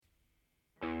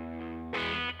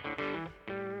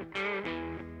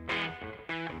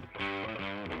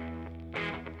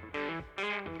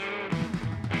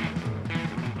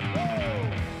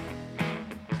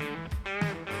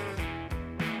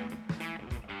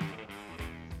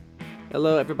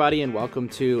Hello, everybody, and welcome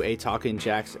to a Talkin'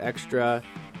 Jacks Extra,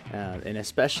 an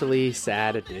especially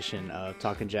sad edition of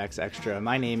Talkin' Jacks Extra.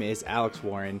 My name is Alex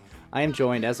Warren. I am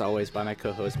joined, as always, by my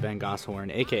co-host Ben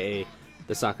Gosshorn, aka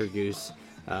the Soccer Goose.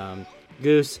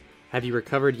 Goose, have you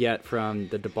recovered yet from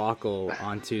the debacle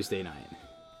on Tuesday night?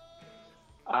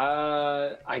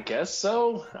 I guess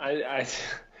so.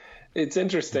 It's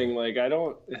interesting. Like I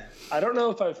don't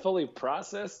know if I've fully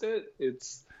processed it.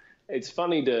 It's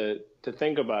funny to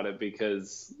think about it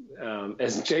because,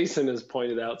 as Jason has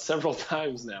pointed out several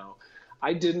times now,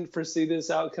 I didn't foresee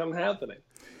this outcome happening.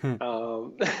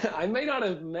 I may not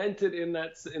have meant it in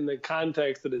the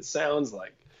context that it sounds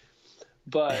like,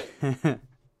 but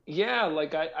yeah,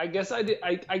 like I guess I did.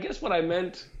 I guess what I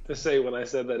meant to say when I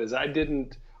said that is I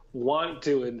didn't want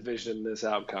to envision this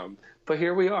outcome, but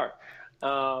here we are.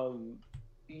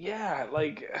 Yeah,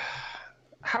 like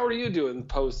how are you doing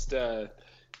post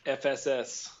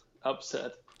FSS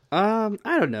upset? I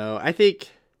don't know. I think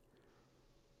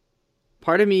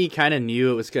part of me kind of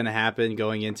knew it was going to happen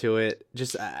going into it.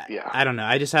 Just I don't know.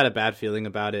 I just had a bad feeling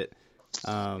about it.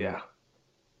 Yeah.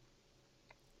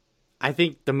 I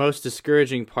think the most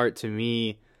discouraging part to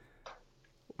me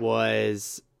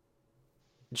was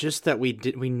just that we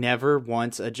never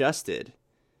once adjusted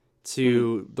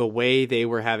to the way they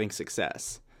were having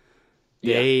success.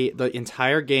 The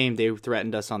entire game they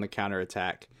threatened us on the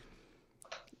counterattack,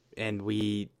 and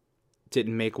we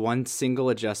didn't make one single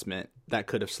adjustment that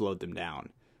could have slowed them down.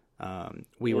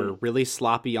 We were really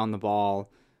sloppy on the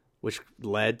ball, which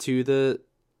led to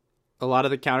a lot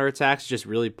of the counterattacks, just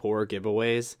really poor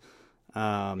giveaways.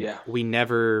 We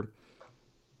never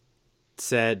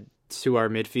said to our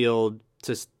midfield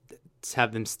to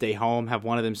have them stay home, have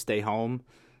one of them stay home,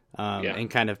 and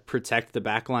kind of protect the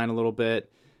back line a little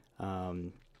bit.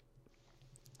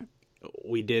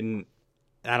 We didn't.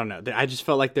 I don't know. I just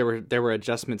felt like there were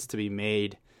adjustments to be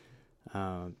made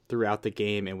throughout the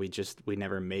game, and we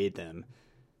never made them.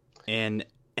 And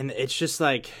it's just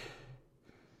like,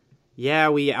 yeah,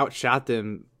 we outshot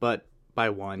them, but by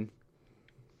one.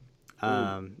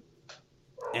 And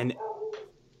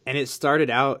it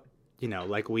started out,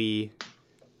 like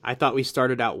I thought we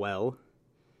started out well.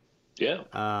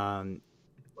 Yeah.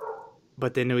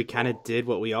 But then we kind of did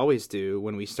what we always do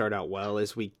when we start out well,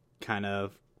 is we kind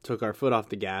of took our foot off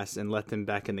the gas and let them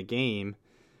back in the game.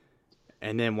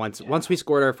 And then once we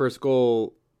scored our first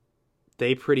goal,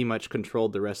 they pretty much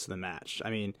controlled the rest of the match.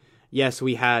 I mean, yes,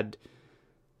 we had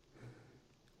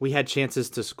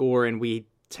chances to score, and we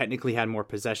technically had more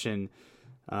possession,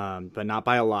 but not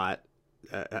by a lot.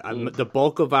 The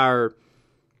bulk of our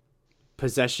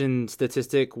possession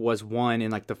statistic was won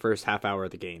in like the first half hour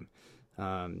of the game.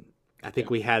 I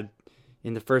think we had,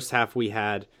 in the first half, we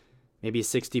had maybe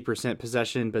 60%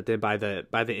 possession, but then by the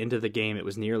end of the game, it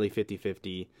was nearly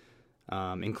 50-50,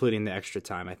 including the extra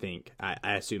time. I think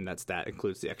I assume that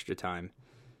includes the extra time.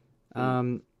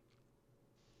 But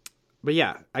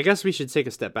yeah, I guess we should take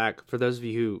a step back. For those of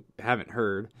you who haven't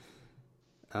heard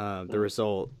the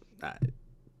result,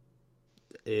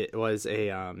 it was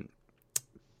the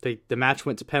match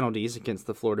went to penalties against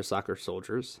the Florida Soccer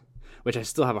Soldiers, which I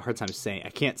still have a hard time saying. I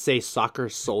can't say Soccer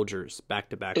Soldiers back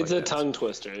to back. It's a tongue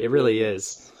twister. It really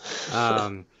is.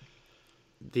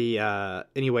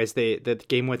 Anyways, the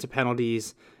game went to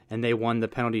penalties, and they won the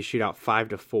penalty shootout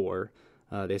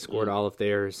 5-4. They scored all of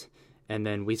theirs, and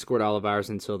then we scored all of ours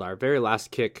until our very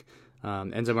last kick.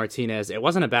 Enzo Martinez. It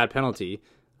wasn't a bad penalty,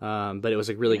 but it was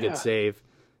a really good save.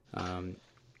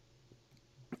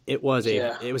 It was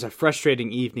a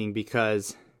frustrating evening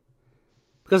because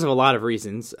of a lot of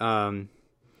reasons. I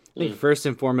think first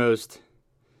and foremost,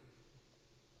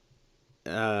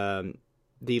 the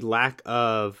lack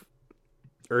of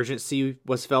urgency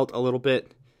was felt a little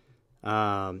bit.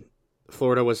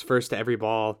 Florida was first to every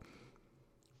ball.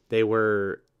 They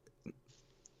were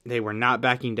not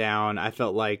backing down. I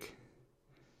felt like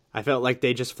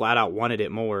they just flat out wanted it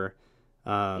more,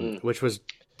 which was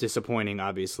disappointing,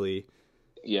 obviously.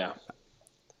 Yeah.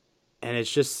 And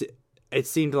it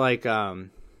seemed like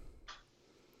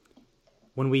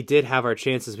when we did have our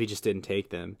chances, we just didn't take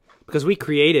them, because we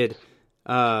created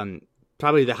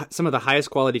probably some of the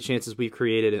highest quality chances we've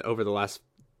created over the last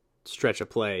stretch of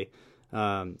play.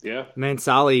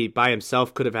 Mansali by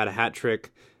himself could have had a hat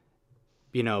trick,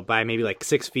 by maybe like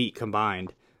 6 feet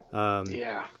combined.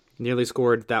 Nearly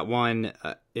scored that one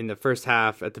in the first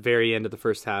half, at the very end of the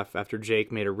first half, after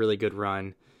Jake made a really good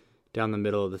run down the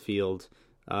middle of the field,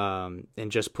 and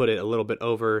just put it a little bit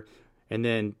over. And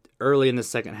then early in the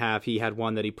second half, he had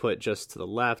one that he put just to the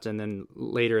left, and then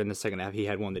later in the second half, he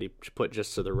had one that he put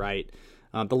just to the right.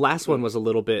 The last one was a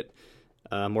little bit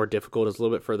more difficult. It was a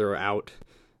little bit further out.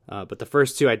 But the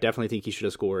first two, I definitely think he should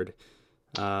have scored.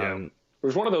 Yeah. There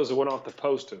was one of those that went off the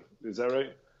post. Is that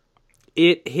right?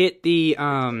 It hit the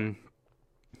I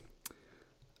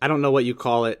don't know what you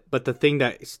call it, but the thing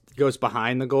that goes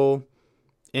behind the goal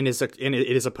and it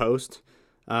is a post.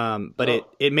 But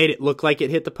it made it look like it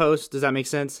hit the post. Does that make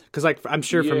sense? Because like I'm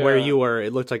sure from where you were,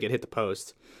 it looked like it hit the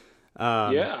post.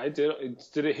 Yeah, I did.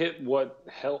 Did it hit what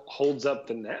holds up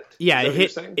the net? Yeah,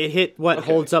 it hit what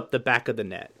holds up the back of the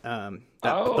net.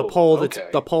 The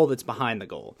pole that's behind the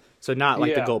goal. So not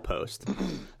like the goal post.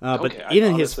 But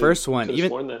even his first one,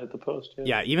 even that hit the post.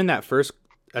 Yeah, even that first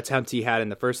attempt he had in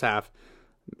the first half,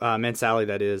 Mansally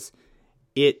that is,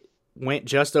 it went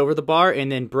just over the bar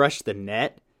and then brushed the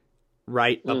net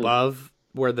right above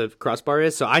where the crossbar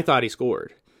is. So I thought he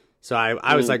scored. So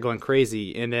I was like going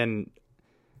crazy, and then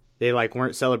they like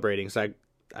weren't celebrating. So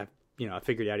I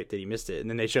figured out that he missed it, and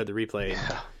then they showed the replay.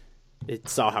 It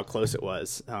saw how close it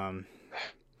was.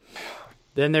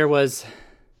 Then there was,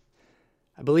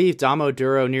 I believe, Damo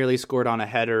Duro nearly scored on a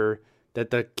header that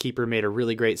the keeper made a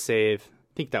really great save.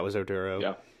 I think that was Oduro.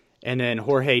 Yeah. And then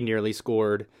Jorge nearly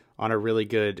scored on a really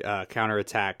good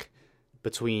counterattack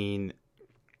between,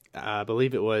 I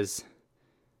believe it was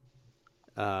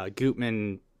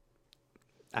Gutman.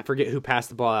 I forget who passed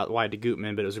the ball out wide to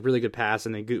Gutman, but it was a really good pass,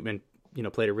 and then Gutman,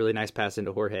 played a really nice pass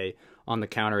into Jorge on the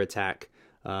counterattack,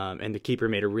 and the keeper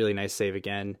made a really nice save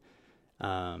again.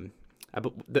 I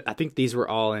think these were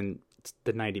all in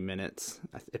the 90 minutes,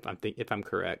 if I'm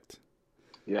correct.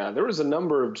 Yeah, there was a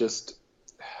number of just,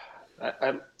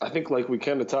 I think like we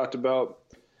kind of talked about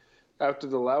after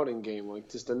the Loudoun game, like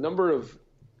just a number of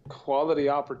quality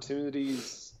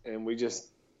opportunities, and we just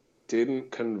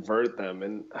didn't convert them.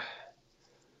 And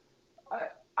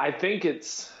I think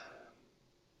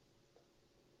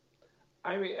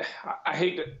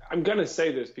I'm going to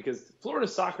say this because Florida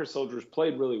Soccer Soldiers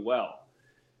played really well,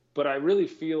 but I really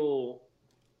feel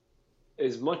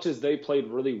as much as they played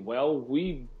really well,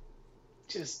 we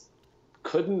just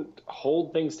couldn't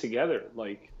hold things together.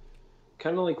 Like,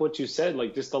 kind of like what you said,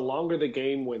 like just the longer the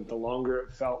game went, the longer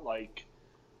it felt like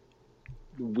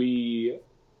we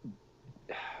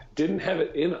didn't have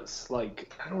it in us.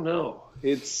 Like, I don't know.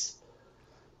 It's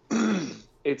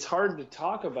hard to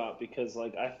talk about because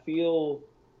like I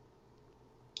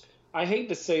hate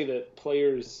to say that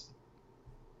players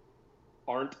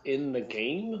aren't in the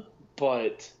game,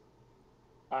 but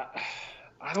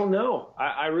I don't know.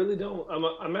 I really don't.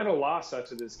 I'm at a loss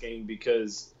after this game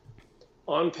because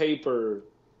on paper,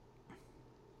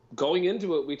 going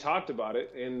into it, we talked about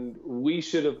it, and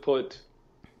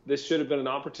this should have been an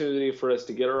opportunity for us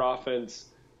to get our offense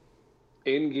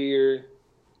in gear,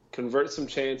 convert some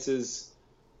chances,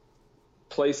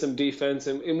 play some defense,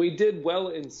 and we did well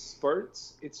in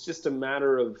spurts. It's just a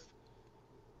matter of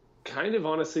kind of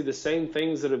honestly the same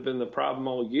things that have been the problem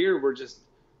all year. We're just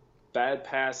bad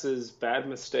passes, bad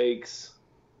mistakes,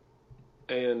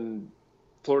 and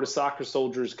Florida Soccer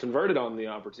Soldiers converted on the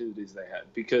opportunities they had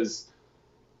because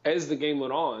as the game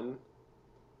went on,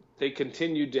 they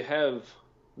continued to have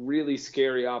really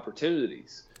scary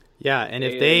opportunities. Yeah, and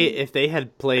if they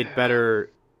had played better,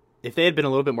 if they had been a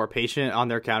little bit more patient on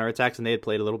their counterattacks and they had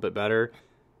played a little bit better,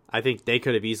 I think they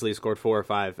could have easily scored 4 or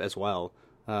 5 as well.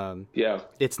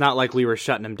 It's not like we were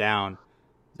shutting them down.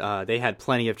 They had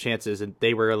plenty of chances, and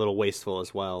they were a little wasteful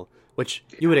as well, which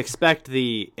you would expect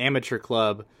the amateur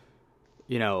club,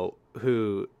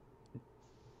 who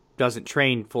doesn't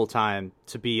train full-time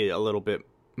to be a little bit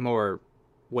more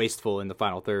wasteful in the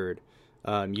final third.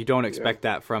 You don't expect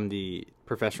that from the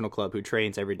professional club who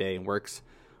trains every day and works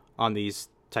on these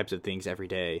types of things every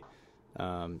day.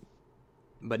 But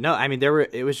no, I mean,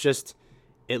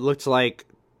 it looked like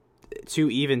 2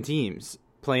 even teams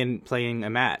playing a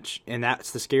match, and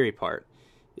that's the scary part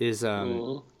is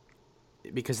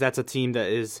because that's a team that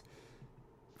is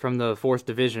from the 4th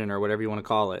division or whatever you want to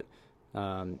call it.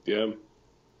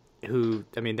 Who,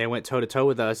 I mean, they went toe to toe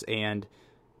with us, and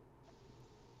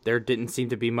there didn't seem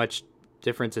to be much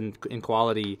difference in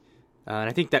quality. And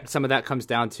I think that some of that comes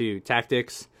down to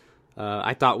tactics.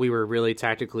 I thought we were really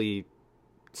tactically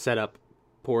set up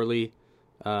poorly.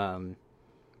 I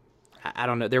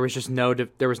don't know. There was just no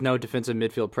defensive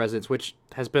midfield presence, which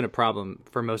has been a problem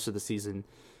for most of the season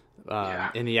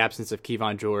in the absence of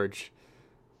Kevon George.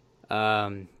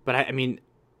 But I mean,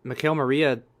 Mikael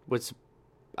Maria was,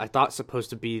 I thought, supposed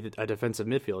to be a defensive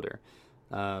midfielder.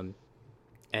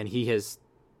 And he has,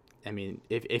 I mean,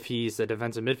 if he's a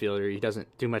defensive midfielder, he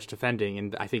doesn't do much defending.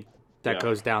 And I think that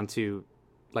goes down to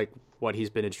like what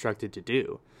he's been instructed to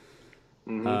do.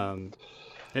 Mm-hmm.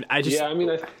 And I just, I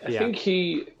think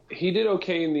he did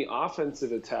okay in the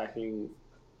offensive attacking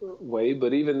way,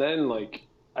 but even then, like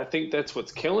I think that's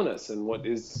what's killing us, and what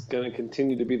is going to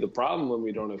continue to be the problem when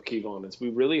we don't have Kevon is we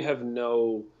really have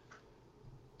no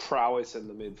prowess in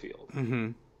the midfield.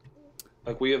 Mm-hmm.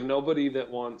 Like, we have nobody that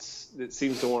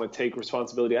seems to want to take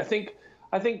responsibility. I think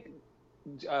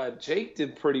Jake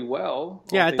did pretty well,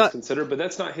 all things considered, but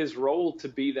that's not his role to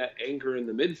be that anchor in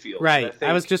the midfield. Right.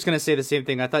 I was just going to say the same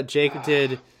thing. I thought Jake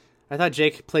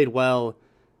played well.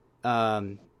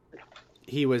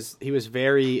 He was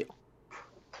very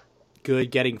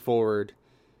good getting forward.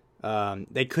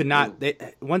 They could not.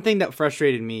 One thing that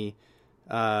frustrated me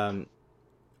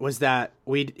was that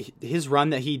his run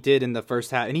that he did in the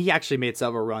first half, and he actually made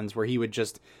several runs where he would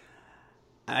just,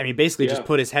 basically just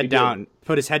put his head down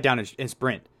and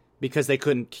sprint because they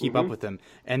couldn't keep up with him.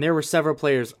 And there were several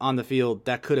players on the field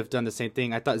that could have done the same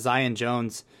thing. I thought Zion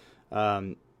Jones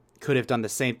could have done the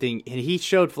same thing, and he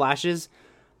showed flashes,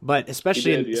 but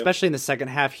especially in the second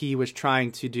half, he was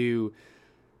trying to do.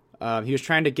 He was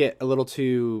trying to get a little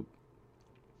too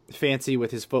fancy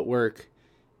with his footwork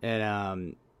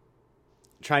and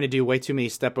trying to do way too many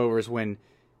step overs when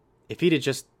if he'd have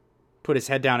just put his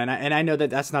head down, and I know that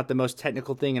that's not the most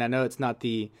technical thing, and I know it's not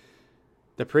the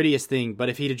prettiest thing, but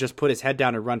if he'd have just put his head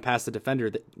down and run past the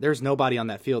defender, there's nobody on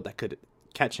that field that could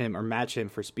catch him or match him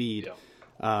for speed.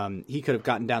 Yeah. He could have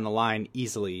gotten down the line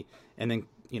easily and then,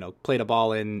 played a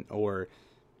ball in or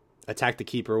attacked the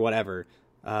keeper or whatever.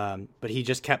 But he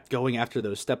just kept going after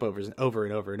those step overs over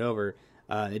and over and over.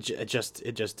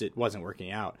 It wasn't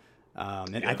working out.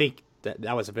 I think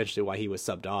that was eventually why he was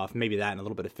subbed off. Maybe that and a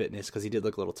little bit of fitness because he did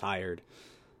look a little tired.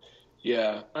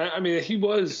 Yeah, he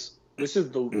was. This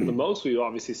is the most we've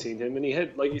obviously seen him, and he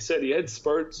had, like you said, he had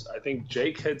spurts. I think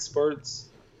Jake had spurts.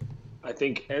 I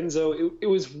think Enzo. It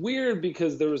was weird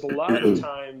because there was a lot of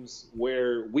times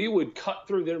where we would cut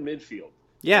through their midfield.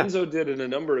 Yeah, Enzo did it a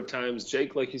number of times.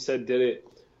 Jake, like you said, did it.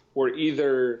 Where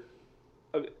either,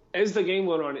 as the game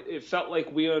went on, it felt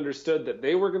like we understood that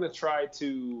they were going to try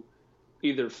to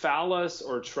either foul us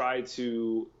or try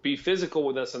to be physical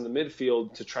with us in the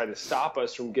midfield to try to stop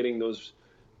us from getting those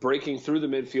breaking through the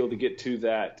midfield to get to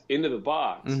that into the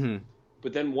box. Mm-hmm.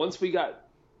 But then once we got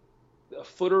a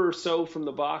footer or so from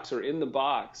the box or in the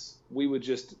box, we would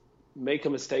just make a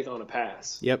mistake on a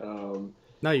pass. Yep.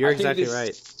 No, you're exactly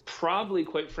right. Probably,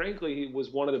 quite frankly, was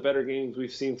one of the better games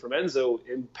we've seen from Enzo.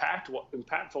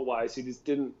 Impactful-wise, he just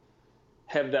didn't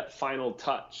have that final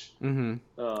touch.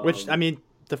 Mm-hmm. Which,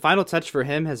 the final touch for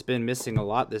him has been missing a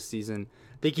lot this season.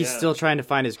 I think he's still trying to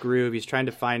find his groove. He's trying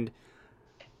to find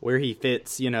where he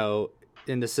fits, in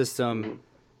the system.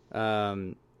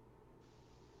 Mm-hmm.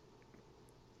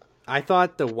 I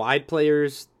thought the wide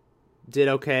players did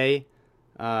okay.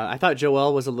 I thought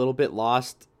Joel was a little bit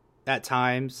lost at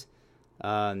times.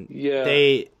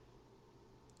 I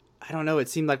don't know, it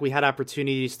seemed like we had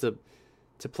opportunities to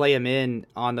play him in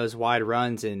on those wide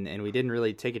runs and we didn't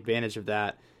really take advantage of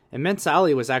that. And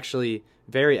Mensali was actually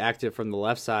very active from the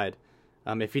left side.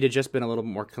 If he'd have just been a little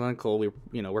more clinical,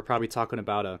 we're probably talking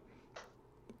about a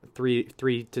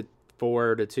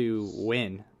 3-4-2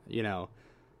 win,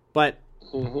 But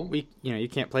we you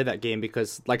can't play that game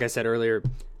because, like I said earlier,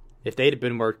 if they'd have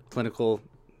been more clinical,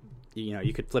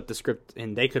 you could flip the script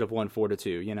and they could have won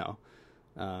 4-2,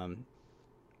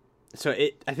 So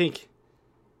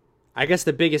I guess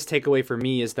the biggest takeaway for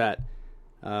me is that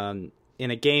in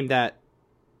a game that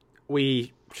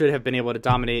we should have been able to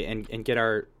dominate and get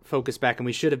our focus back, and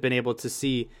we should have been able to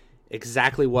see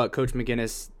exactly what Coach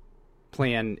McGinnis'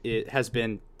 plan has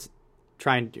been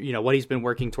trying, what he's been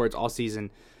working towards all season.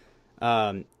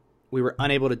 We were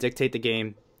unable to dictate the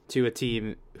game to a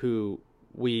team who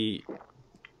we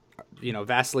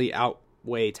vastly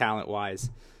outweigh talent-wise,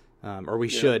 or we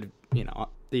should,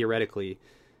 theoretically.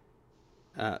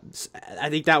 I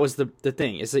think that was the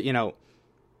thing, is that,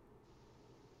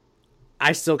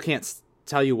 I still can't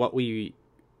tell you what we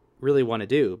really want to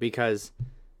do because,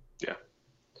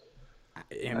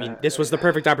 this was the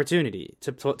perfect opportunity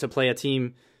to play a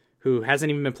team who hasn't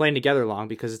even been playing together long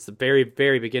because it's the very,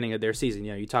 very beginning of their season.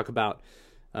 You talk about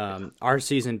our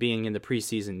season being in the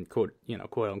preseason, quote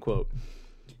unquote.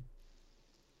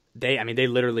 They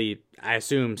literally, I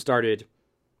assume, started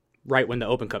right when the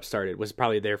Open Cup started, was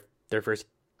probably their first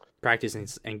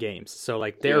practice and games. So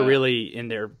they're really in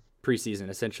their preseason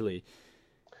essentially.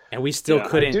 And we still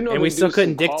couldn't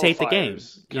dictate the game,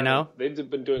 They've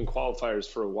been doing qualifiers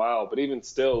for a while, but even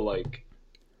still,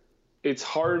 it's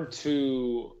hard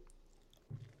to.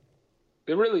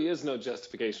 There really is no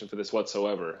justification for this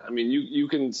whatsoever. You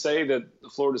can say that the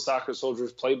Florida Soccer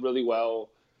Soldiers played really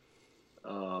well.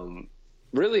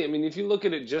 Really, if you look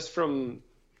at it just from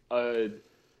an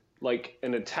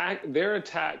attack, their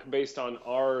attack based on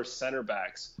our center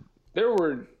backs there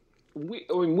were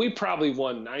we probably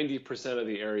won 90% of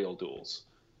the aerial duels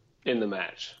in the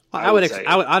match. I would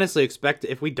honestly expect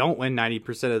if we don't win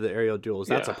 90% of the aerial duels,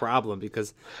 that's a problem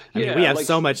because I mean we have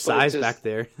so much size back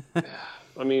there.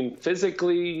 I mean,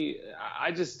 physically,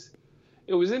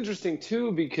 it was interesting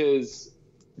too because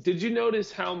did you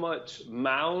notice how much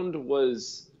Mound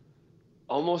was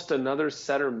almost another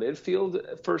center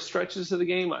midfield for stretches of the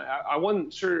game? I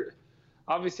wasn't sure.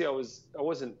 Obviously, I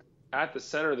wasn't at the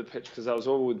center of the pitch because I was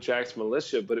over with Jack's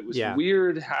Militia, but it was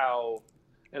weird how,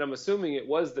 and I'm assuming it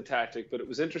was the tactic, but it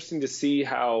was interesting to see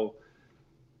how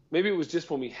maybe it was just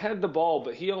when we had the ball,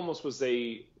 but he almost was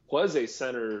a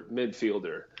center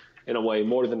midfielder in a way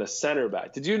more than a center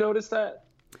back. Did you notice that?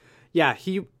 Yeah,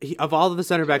 he of all of the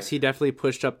center backs, he definitely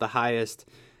pushed up the highest,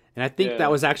 and I think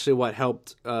that was actually what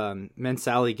helped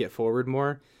Mensali get forward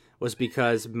more, was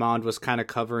because Mond was kind of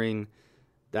covering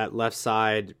that left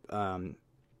side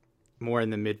more in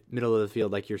the middle of the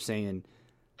field, like you're saying.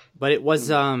 But it was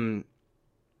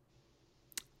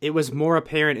more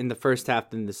apparent in the first half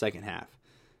than the second half.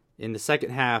 In the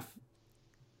second half,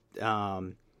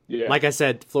 like I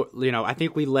said, I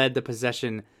think we led the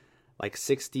possession like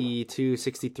 62,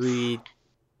 63,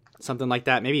 something like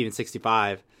that, maybe even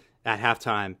 65 at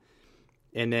halftime.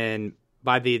 And then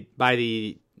by the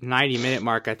 90-minute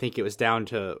mark, I think it was down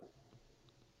to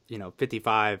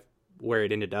 55 where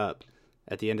it ended up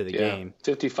at the end of the game.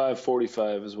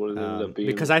 55-45 is what it ended up being.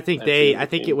 Because I think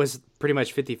it was pretty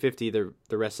much 50-50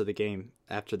 the rest of the game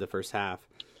after the first half.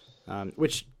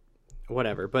 Which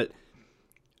whatever, but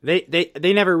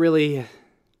they never really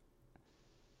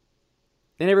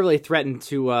threatened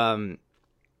to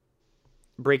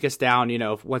break us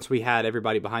down, once we had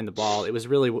everybody behind the ball. It was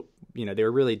really, they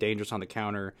were really dangerous on the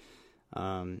counter.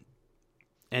 And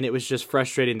it was just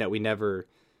frustrating that we never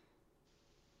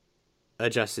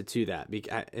adjusted to that. We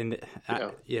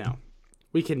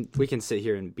can sit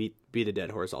here and beat a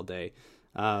dead horse all day.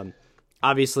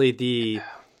 Obviously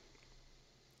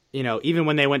even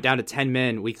when they went down to 10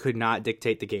 men, we could not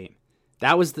dictate the game.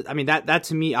 That was that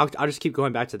to me, I'll just keep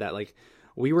going back to that. Like,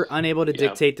 we were unable to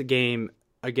dictate the game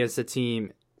against a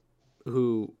team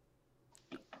who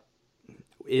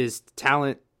is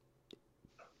talently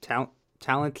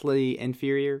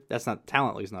inferior. That's not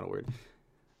talently is not a word.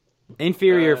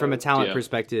 Inferior from a talent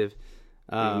perspective,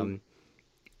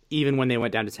 even when they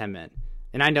went down to 10 men.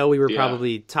 And I know we were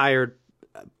probably tired,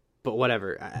 but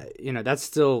whatever.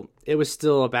 It was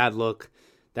still a bad look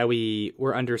that we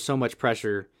were under so much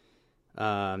pressure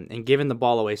and giving the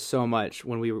ball away so much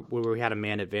when we had a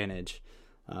man advantage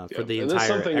for the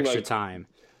entire extra time.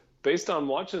 Based on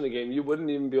watching the game, you wouldn't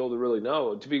even be able to really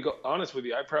know. To be honest with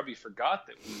you, I probably forgot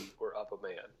that we were up a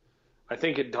man. I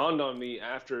think it dawned on me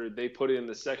after they put in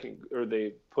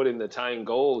the tying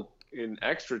goal in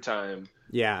extra time.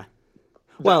 Yeah.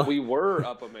 Well, we were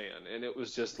up a man, and it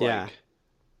was just like,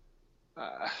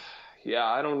 I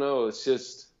don't know. It's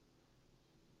just,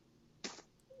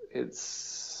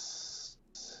 it's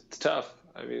tough.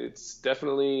 I mean, it's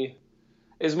definitely,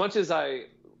 as much as I'd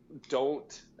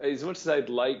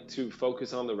like to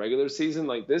focus on the regular season,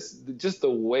 like this, just the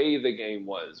way the game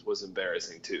was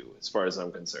embarrassing too, as far as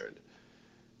I'm concerned.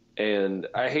 And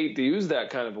I hate to use that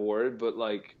kind of a word, but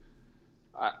like,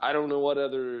 I don't know what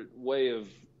other way of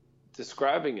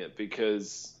describing it,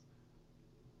 because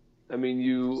I mean,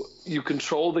 you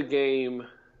control the game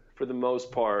for the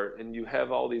most part, and you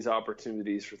have all these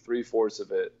opportunities for 3/4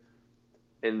 of it,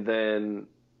 and then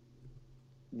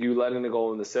you let in a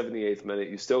goal in the 78th minute.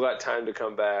 You still got time to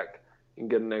come back and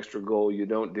get an extra goal. You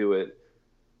don't do it.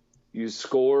 You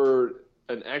score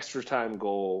an extra time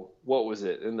goal. What was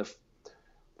it? In the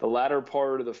latter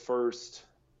part of the first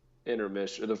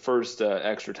intermission, or the first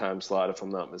extra time slot, if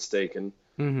I'm not mistaken.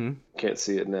 Mm-hmm. Can't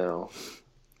see it now.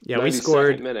 Yeah, we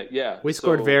scored. Minute. Yeah, we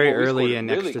scored very early in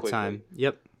really extra time.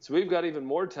 Yep. So we've got even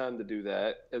more time to do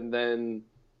that, and then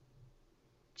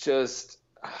just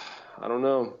I don't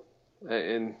know,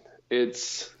 and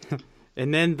it's.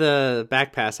 And then the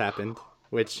back pass happened,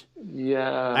 which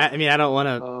I mean I don't want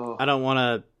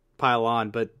to pile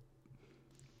on, but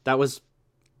that was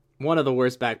one of the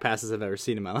worst back passes I've ever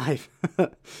seen in my life.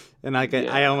 And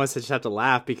I almost just have to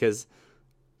laugh because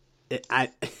it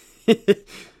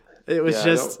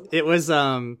was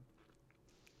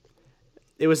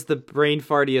the brain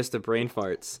fartiest of brain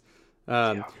farts.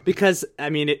 Because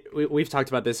I mean we've talked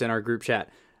about this in our group chat,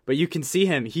 but you can see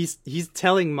him. He's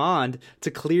telling Mond to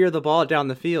clear the ball down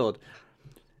the field,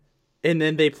 and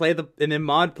then and then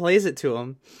Mond plays it to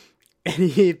him, and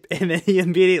then he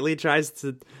immediately tries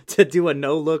to do a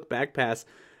no look back pass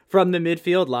from the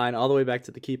midfield line all the way back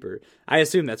to the keeper. I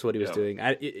assume that's what he was doing.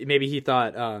 Maybe he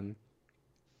thought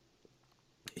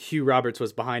Hugh Roberts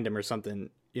was behind him or something,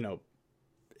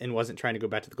 and wasn't trying to go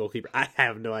back to the goalkeeper. I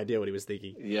have no idea what he was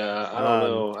thinking. Yeah, I don't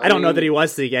know. I don't know that he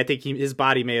was thinking. I think his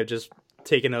body may have just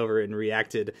taken over and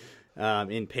reacted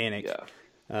in panic.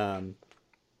 Yeah.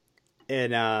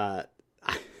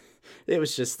 It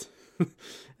was just,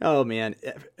 oh man!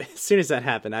 As soon as that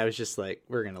happened, I was just like,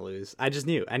 "We're gonna lose." I just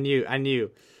knew. I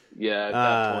knew. Yeah. At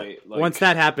that point, once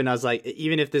that happened, I was like,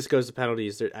 even if this goes to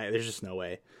penalties, there's just no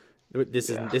way. This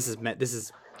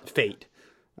is fate.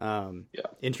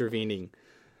 Intervening.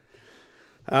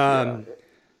 But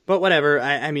whatever.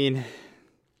 I mean,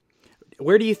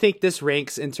 where do you think this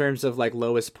ranks in terms of like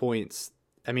lowest points?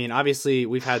 I mean, obviously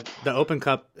we've had the Open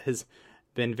Cup has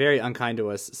been very unkind to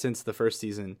us since the first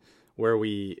season, where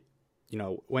we,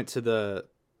 went to the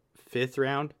 5th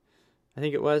round, I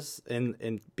think it was,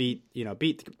 and beat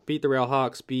the Rail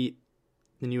Hawks, beat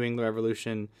the New England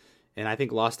Revolution, and I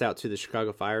think lost out to the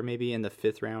Chicago Fire maybe in the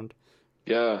 5th round.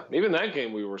 Yeah, even that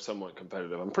game we were somewhat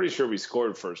competitive. I'm pretty sure we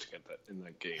scored first in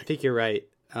that game. I think you're right.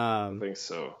 I think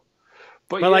so.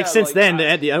 But like since then,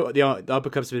 the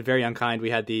Open Cup's been very unkind. We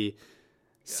had the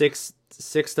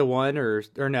 6-1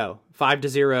 or no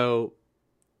 5-0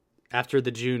 after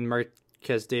the June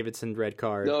Marquez Davidson red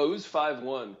card. No, it was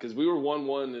 5-1 because we were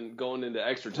 1-1 and going into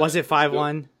extra time. Was it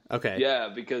 5-1? Okay. Yeah,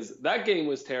 because that game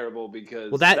was terrible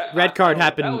because that red card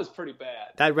happened. That was pretty bad.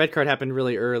 That red card happened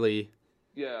really early.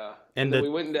 Yeah, and then we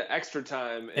went into extra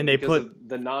time, and they because put of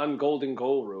the non-golden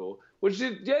goal rule, which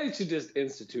you should just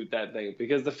institute that thing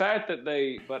because the fact that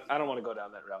but I don't want to go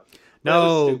down that route.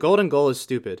 No, golden goal is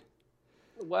stupid.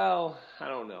 Well, I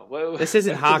don't know. This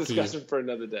isn't hockey. Discussion for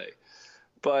another day.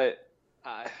 But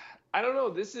I don't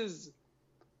know.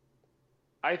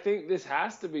 I think this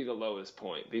has to be the lowest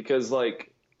point because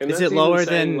is it lower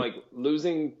than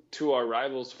losing to our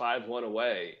rivals 5-1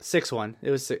 away? 6-1.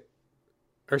 It was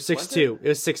 6-2. It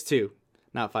was 6-2,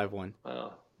 not 5-1.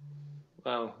 Oh.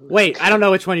 Well, wait, I don't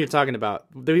know which one you're talking about.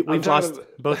 We've lost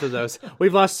both of those.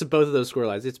 We've lost to both of those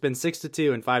scorelines. It's been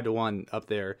 6-2 and 5-1 up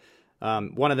there.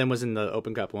 One of them was in the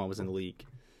Open Cup, one was in the league.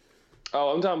 Oh,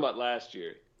 I'm talking about last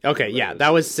year. Okay, yeah, that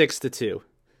was 6-2.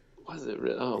 Was it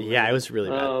really? Oh, yeah, it was really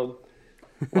bad.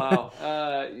 Wow.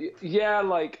 Yeah,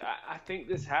 I think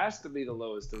this has to be the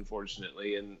lowest,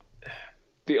 unfortunately, and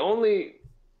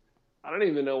I don't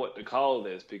even know what to call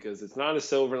this because it's not a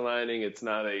silver lining, it's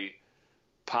not a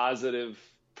positive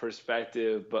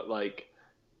perspective, but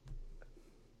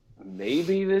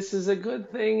maybe this is a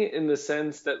good thing in the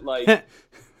sense that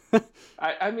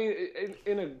I mean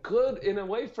in a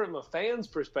way from a fan's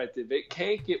perspective, it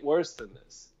can't get worse than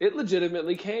this. It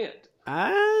legitimately can't.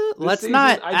 Let's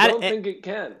not. I don't think it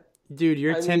can. Dude,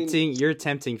 you're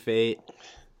tempting fate.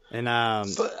 And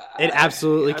it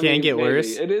absolutely can get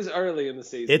worse. It is early in the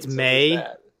season. It's May.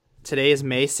 Today is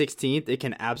May 16th. It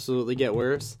can absolutely get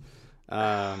worse.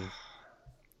 I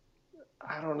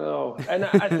don't know. And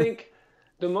I think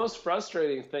the most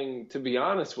frustrating thing, to be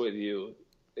honest with you,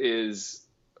 is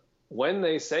when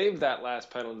they saved that last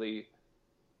penalty,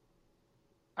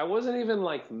 I wasn't even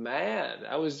mad.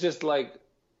 I was just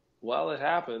well, it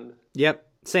happened. Yep.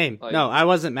 Same. No, I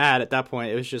wasn't mad at that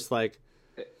point. It was just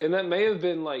and that may have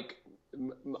been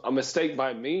a mistake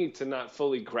by me to not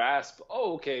fully grasp,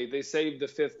 okay, they saved the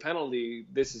 5th penalty.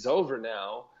 This is over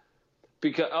now.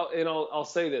 Because I'll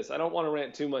say this. I don't want to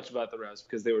rant too much about the refs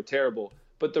because they were terrible.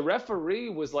 But the referee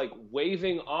was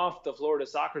waving off the Florida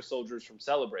Soccer Soldiers from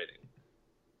celebrating.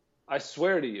 I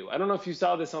swear to you. I don't know if you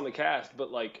saw this on the cast, but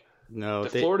no,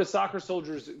 Florida Soccer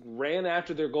Soldiers ran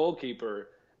after their goalkeeper.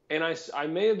 And I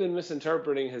may have been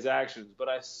misinterpreting his actions, but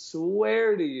I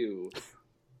swear to you,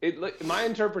 my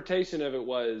interpretation of it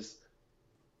was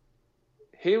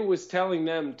he was telling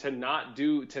them to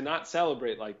not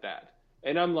celebrate like that.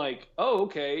 And I'm like, oh,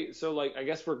 okay, so I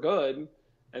guess we're good.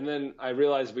 And then I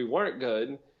realized we weren't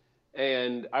good.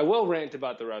 And I will rant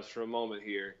about the refs for a moment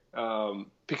here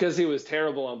because he was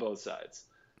terrible on both sides.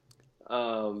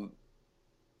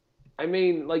 I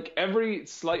mean, every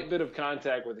slight bit of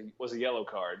contact was a yellow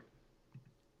card.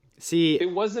 See,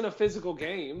 it wasn't a physical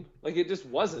game. It just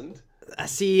wasn't.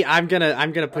 See, I'm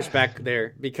gonna push back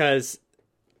there because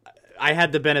I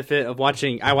had the benefit of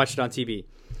watching. I watched it on TV,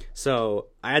 so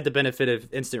I had the benefit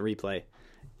of instant replay,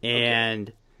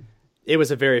 and it was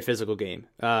a very physical game.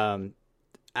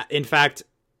 In fact,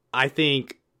 I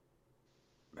think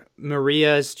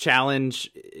Maria's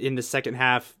challenge in the second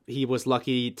half, he was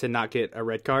lucky to not get a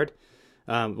red card.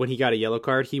 When he got a yellow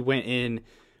card, he went in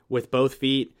with both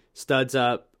feet, studs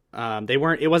up.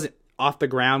 It wasn't off the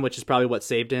ground, which is probably what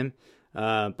saved him.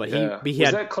 But he was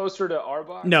had that closer to our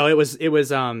box? No, it was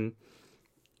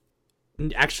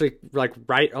actually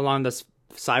right along the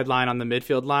sideline on the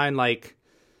midfield line,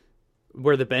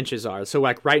 where the benches are. So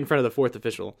like right in front of the fourth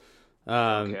official.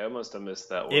 Okay, I must have missed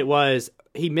that one. It was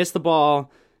he missed the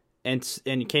ball and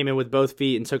came in with both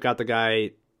feet and took out the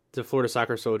guy, the Florida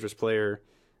Soccer Soldiers player,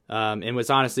 and was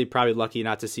honestly probably lucky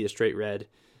not to see a straight red.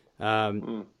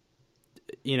 You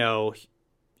know,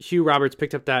 Hugh Roberts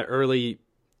picked up that early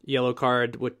yellow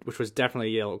card, which was definitely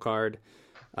a yellow card.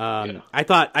 I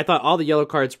thought all the yellow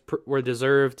cards were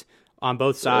deserved on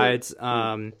both sides.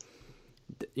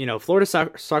 You know, Florida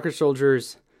Soccer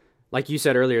Soldiers, like you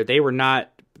said earlier, they were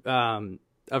not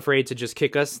afraid to just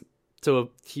kick us to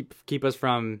keep us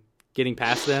from getting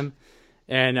past them,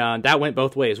 and that went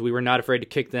both ways. We were not afraid to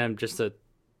kick them just to,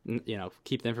 you know,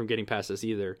 keep them from getting past us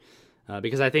either,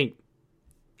 because I think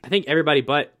everybody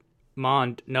but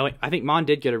Mond. No, I think Mond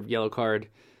did get a yellow card.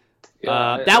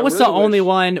 Yeah, that was really the only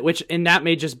one, and that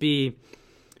may just be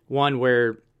one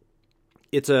where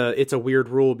it's a weird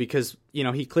rule because, you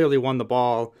know, he clearly won the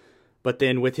ball, but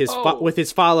then with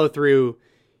his follow through,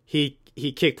 he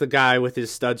kicked the guy with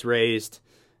his studs raised.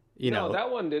 You know, that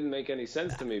one didn't make any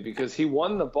sense to me because he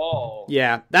won the ball.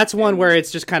 Yeah, that's one where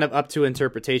it's just kind of up to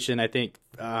interpretation, I think.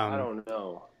 I don't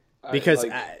know. Because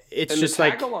it's just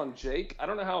like... the tackle on Jake, I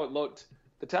don't know how it looked.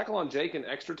 The tackle on Jake in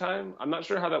extra time, I'm not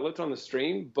sure how that looked on the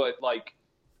stream, but, like,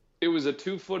 it was a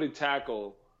 2-footed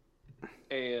tackle,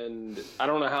 and I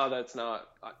don't know how that's not...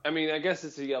 I mean, I guess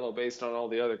it's a yellow based on all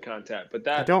the other contact, but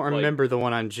that... I don't remember the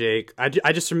one on Jake. I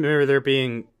just remember there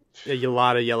being a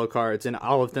lot of yellow cards, and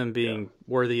all of them being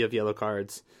worthy of yellow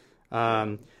cards.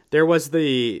 There was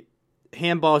the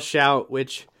handball shout,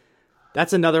 which...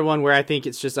 That's another one where I think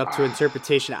it's just up to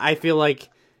interpretation. I feel like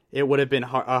it would have been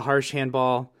a harsh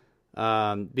handball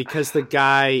because the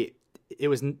guy, it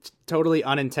was totally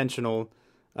unintentional.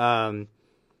 I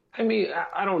mean,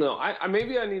 I don't know.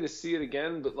 Maybe I need to see it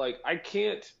again, but like I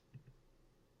can't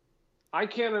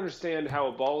understand how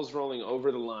a ball is rolling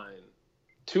over the line,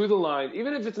 to the line,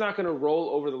 even if it's not going to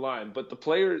roll over the line, but the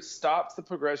player stops the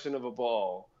progression of a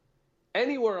ball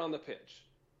anywhere on the pitch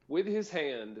with his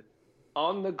hand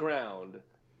on the ground.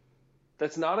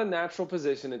 That's not a natural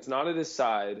position. It's not at his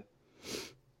side.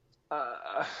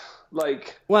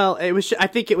 Well, it was. I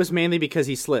think it was mainly because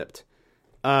he slipped.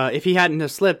 If he hadn't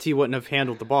have slipped, he wouldn't have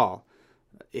handled the ball.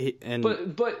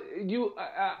 But you,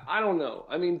 I don't know.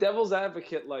 I mean, devil's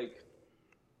advocate. Like,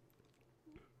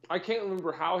 I can't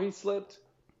remember how he slipped.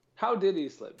 How did he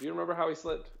slip? Do you remember how he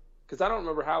slipped? Because I don't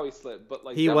remember how he slipped. But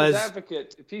like, devil's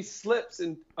advocate, if he slips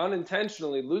and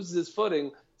unintentionally loses his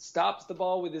footing, stops the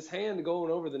ball with his hand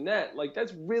going over the net, like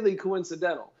that's really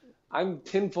coincidental. I'm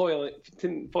tinfoil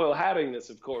hatting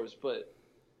this, of course, but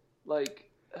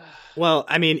like. Well,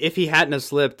 I mean, if he hadn't have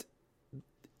slipped,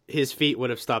 his feet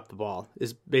would have stopped the ball.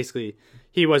 Is basically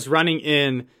he was running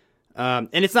in, and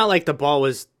it's not like the ball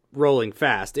was rolling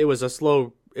fast. It was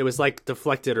it was like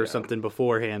deflected or something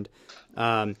beforehand,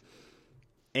 and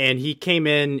he came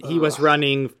in. He was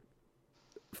running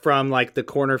from like the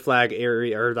corner flag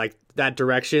area or like that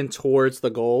direction towards the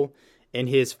goal, and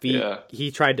his feet,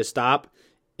 he tried to stop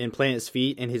and plant his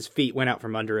feet, and his feet went out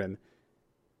from under him.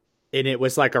 And it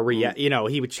was like you know,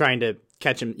 he was trying to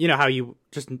catch him. You know how you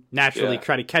just naturally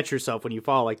try to catch yourself when you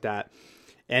fall like that.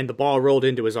 And the ball rolled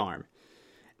into his arm.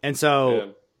 And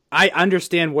so I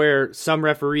understand where some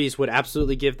referees would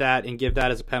absolutely give that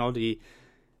as a penalty.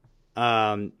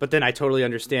 But then I totally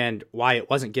understand why it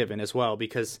wasn't given as well,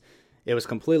 because it was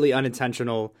completely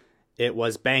unintentional. It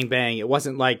was bang, bang. It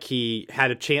wasn't like he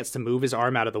had a chance to move his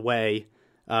arm out of the way.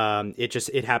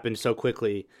 It happened so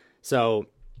quickly. So,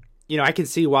 you know, I can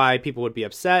see why people would be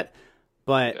upset,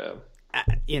 but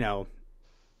you know,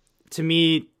 to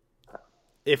me,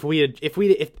 if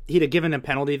he'd have given a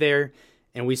penalty there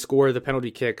and we score the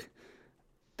penalty kick,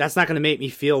 that's not going to make me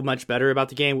feel much better about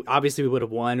the game. Obviously, we would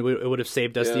have won. It would have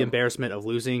saved us the embarrassment of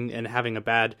losing and having a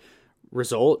bad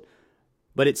result,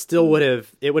 but it still would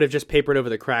have just papered over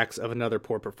the cracks of another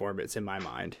poor performance in my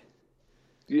mind.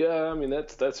 Yeah, I mean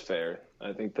that's fair.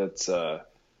 I think that's I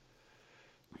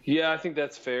think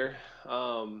that's fair.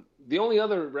 The only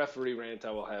other referee rant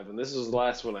I will have, and this is the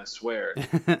last one, I swear,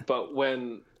 but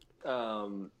when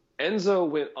Enzo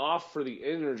went off for the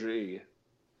injury,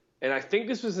 and I think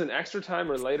this was in extra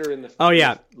time or later in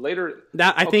the later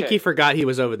that I think he forgot he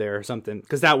was over there or something,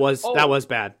 because that was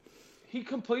bad. He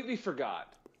completely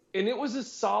forgot, and it was a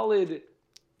solid.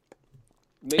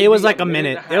 It was like a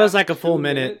minute. It was like a full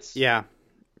minute. Yeah.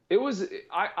 It was.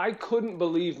 I couldn't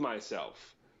believe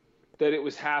myself that it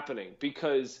was happening,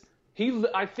 because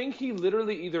I think he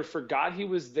literally either forgot he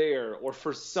was there or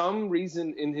for some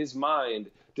reason in his mind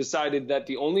decided that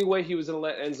the only way he was going to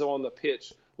let Enzo on the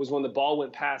pitch was when the ball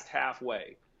went past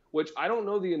halfway, which I don't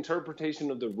know the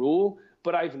interpretation of the rule,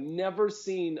 but I've never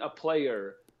seen a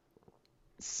player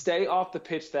stay off the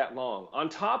pitch that long. On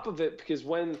top of it, because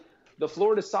when the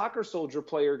Florida Soccer Soldier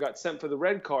player got sent for the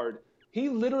red card, he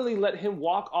literally let him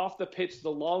walk off the pitch the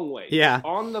long way. Yeah.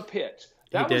 On the pitch.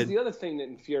 That was the other thing that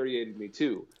infuriated me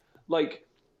too. Like,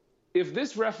 if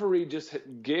this referee just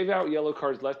gave out yellow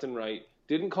cards left and right,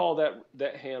 didn't call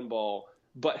that handball,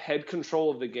 but had control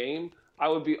of the game, I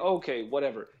would be okay,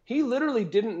 whatever. He literally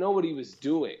didn't know what he was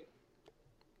doing.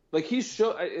 Like,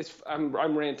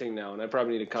 I'm ranting now, and I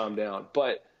probably need to calm down.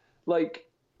 But, like,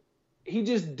 he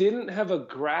just didn't have a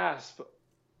grasp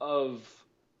of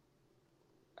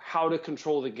how to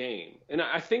control the game. And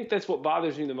I think that's what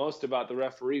bothers me the most about the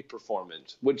referee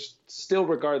performance, which still,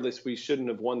 regardless, we shouldn't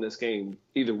have won this game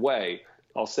either way.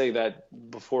 I'll say that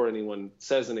before anyone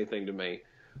says anything to me.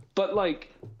 But,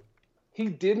 like, he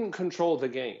didn't control the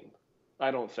game,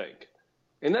 I don't think.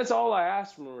 And that's all I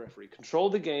ask from a referee. Control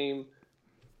the game.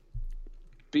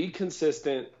 Be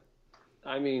consistent.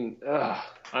 I mean, I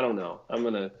don't know. I'm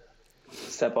going to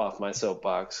step off my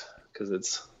soapbox because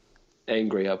it's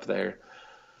angry up there.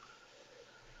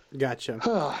 Gotcha.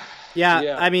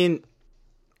 Yeah, I mean,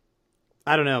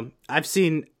 I don't know. I've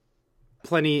seen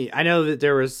plenty. I know that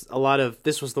there was a lot of,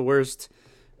 this was the worst,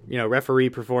 referee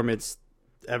performance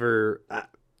ever.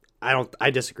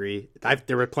 I disagree.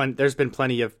 There's been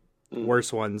plenty of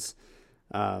worse ones,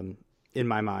 in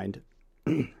my mind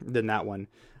than that one.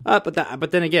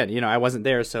 But then again, I wasn't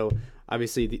there. So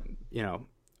obviously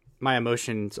my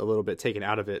emotions a little bit taken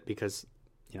out of it because,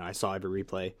 I saw every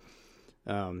replay.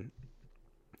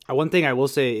 One thing I will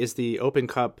say is the Open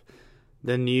Cup,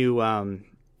 the new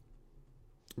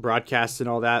broadcast and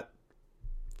all that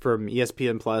from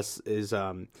ESPN Plus is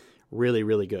really,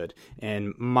 really good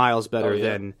and miles better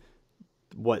than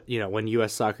what when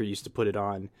U.S. Soccer used to put it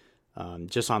on,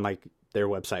 just on like their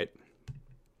website.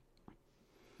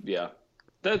 Yeah,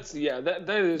 that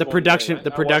is the production.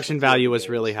 The production value was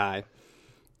really high.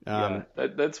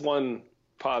 That's one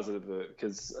positive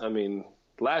because I mean,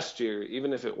 last year,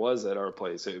 even if it was at our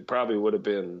place, it probably would have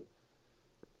been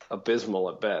abysmal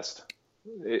at best.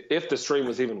 If the stream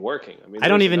was even working. I mean, I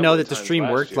don't even know that the stream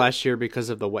worked last year because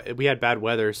of we had bad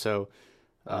weather. So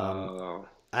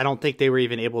I don't think they were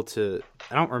even able to.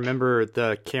 I don't remember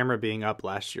the camera being up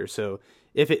last year. So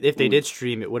if they did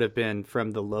stream, it would have been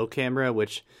from the low camera,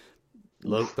 which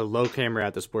the low camera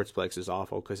at the Sportsplex is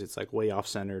awful because it's like way off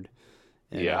centered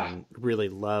and really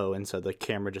low, and so the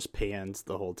camera just pans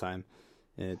the whole time.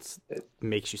 And it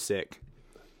makes you sick.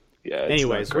 Yeah.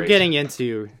 Anyways, we're getting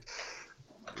into,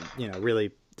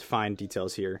 really fine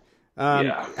details here.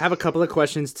 I have a couple of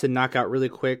questions to knock out really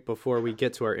quick before we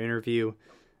get to our interview.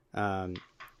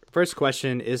 First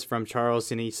question is from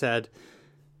Charles, and he said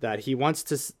that he wants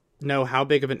to know how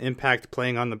big of an impact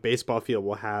playing on the baseball field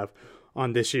will have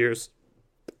on this year's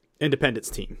Independence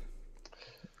team.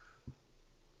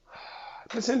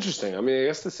 That's interesting. I mean, I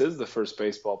guess this is the first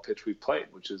baseball pitch we played,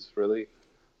 which is really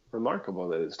remarkable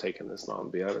that it's taken this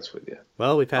long, to be honest with you.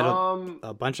 Well, we've had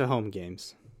a bunch of home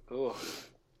games. Oh,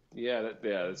 yeah,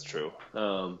 that's true.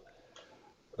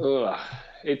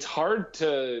 It's hard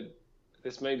to.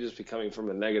 This may just be coming from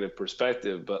a negative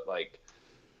perspective, but like,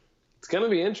 it's going to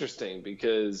be interesting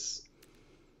because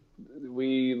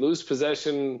we lose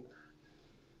possession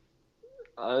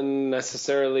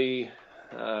unnecessarily.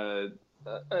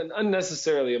 An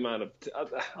unnecessarily amount of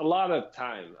a lot of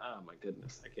time. Oh my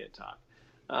goodness, I can't talk.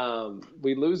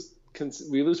 We lose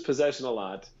possession a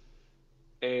lot,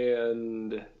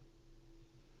 and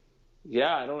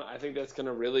I think that's going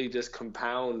to really just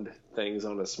compound things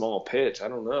on a small pitch. I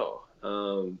don't know.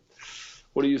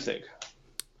 What do you think?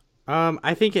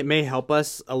 I think it may help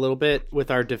us a little bit with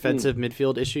our defensive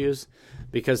midfield issues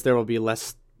because there will be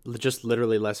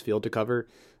literally less field to cover.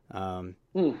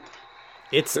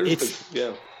 It's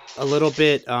a little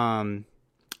bit.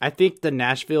 I think the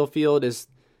Nashville field is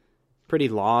pretty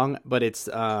long, but it's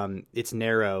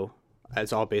narrow,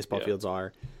 as all baseball fields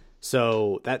are.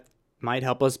 So that might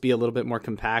help us be a little bit more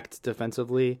compact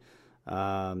defensively.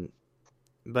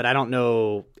 But I don't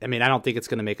know. I mean, I don't think it's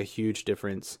going to make a huge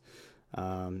difference.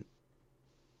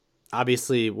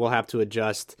 Obviously, we'll have to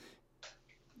adjust.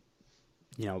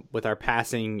 With our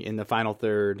passing in the final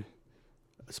third.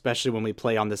 Especially when we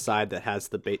play on the side that has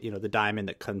the diamond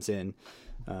that comes in.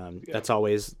 That's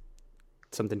always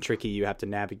something tricky you have to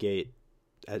navigate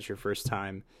as your first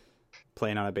time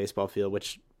playing on a baseball field,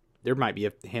 which there might be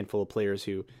a handful of players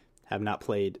who have not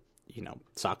played,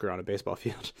 soccer on a baseball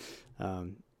field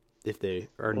if they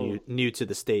are new to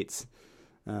the States.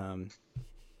 I'm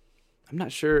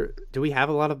not sure. Do we have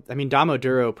a lot of... I mean, Damo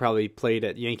Duro probably played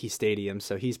at Yankee Stadium,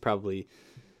 so he's probably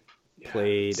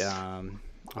played on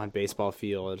baseball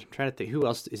field. I'm trying to think who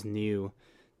else is new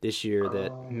this year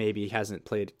that maybe hasn't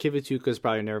played. Kivituka's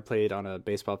probably never played on a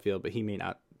baseball field, but he may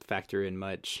not factor in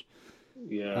much.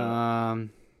 Yeah.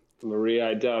 Maria,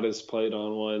 I doubt, has played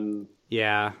on one.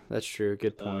 Yeah, that's true.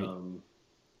 Good point.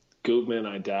 Gutman,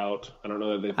 I doubt. I don't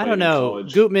know that they played I don't know. in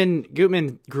college.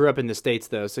 Gutman grew up in the States,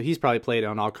 though, so he's probably played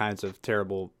on all kinds of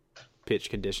terrible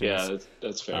pitch conditions. Yeah,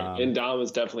 that's fair. And Dom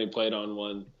has definitely played on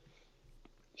one.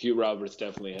 Hugh Roberts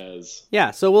definitely has.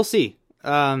 Yeah, so we'll see.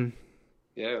 Yeah.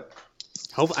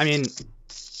 I mean,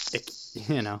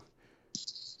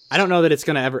 I don't know that it's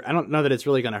I don't know that it's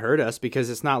really gonna hurt us, because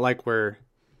it's not like we're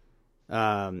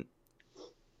not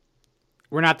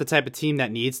the type of team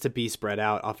that needs to be spread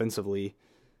out offensively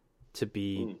to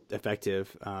be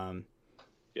effective.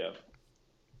 Yeah.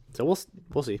 So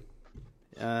we'll see.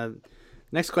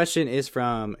 Next question is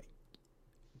from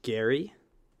Gary,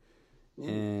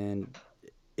 and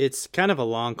it's kind of a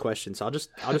long question, so I'll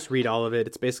just read all of it.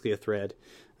 It's basically a thread.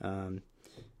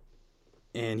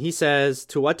 And he says,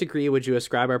 to what degree would you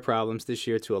ascribe our problems this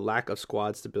year to a lack of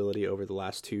squad stability over the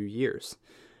last 2 years?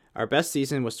 Our best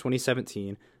season was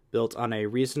 2017, built on a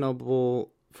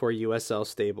reasonable for USL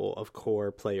stable of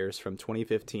core players from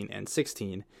 2015 and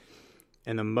 16,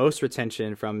 and the most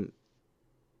retention from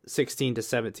 16 to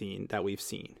 17 that we've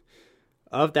seen.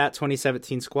 Of that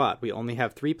 2017 squad, we only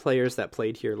have 3 players that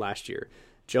played here last year: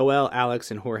 Joel, Alex,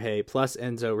 and Jorge, plus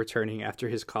Enzo returning after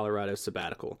his Colorado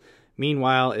sabbatical.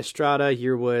 Meanwhile, Estrada,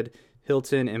 Yearwood,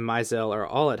 Hilton, and Mizell are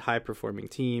all at high-performing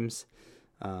teams.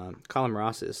 Colin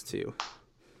Ross is, too,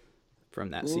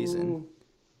 from that season.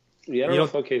 Yeah, I don't know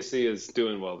if OKC is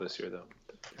doing well this year, though.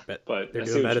 But they're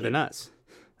doing better than us.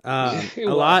 A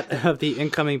lot of the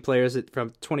incoming players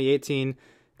from 2018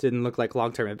 didn't look like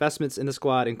long-term investments in the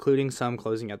squad, including some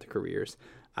closing out their careers.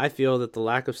 I feel that the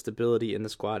lack of stability in the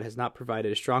squad has not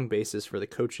provided a strong basis for the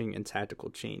coaching and tactical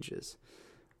changes.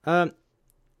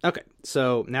 Okay,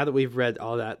 so now that we've read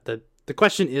all that, the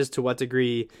question is, to what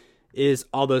degree is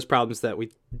all those problems that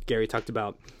Gary talked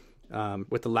about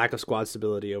with the lack of squad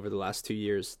stability over the last 2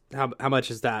 years, how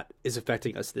much is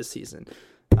affecting us this season?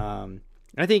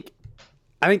 I think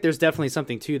there's definitely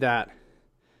something to that.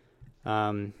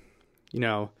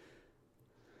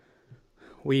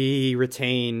 We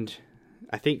retained,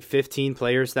 I think, 15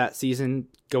 players that season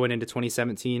going into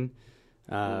 2017.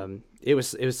 It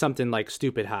was something like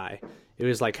stupid high. It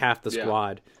was like half the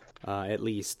squad, at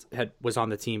least, was on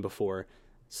the team before.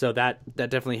 So that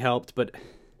definitely helped. But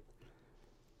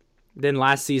then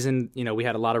last season, we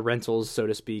had a lot of rentals, so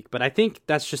to speak. But I think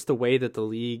that's just the way that the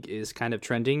league is kind of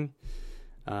trending.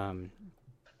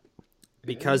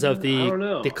 Because of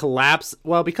the collapse.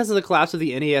 Well, because of the collapse of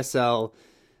the NASL,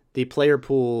 the player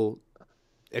pool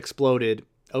exploded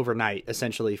overnight,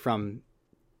 essentially, from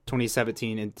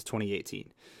 2017 into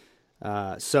 2018.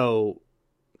 So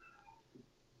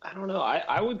I don't know.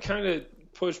 I would kind of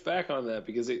push back on that,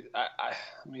 because let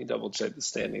me double check the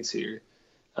standings here.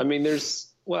 I mean,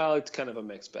 it's kind of a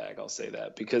mixed bag. I'll say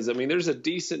that, because there's a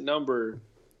decent number.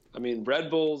 Red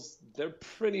Bulls, they're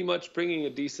pretty much bringing a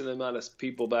decent amount of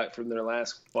people back from their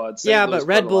last squad. But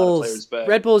Red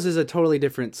Bulls is a totally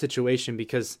different situation,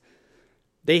 because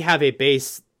they have a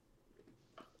base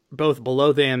both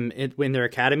below them in their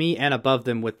academy and above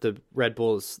them with the Red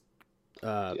Bulls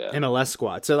MLS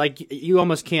squad. So you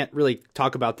almost can't really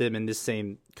talk about them in this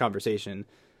same conversation.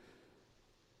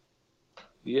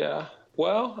 Yeah.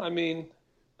 Well, I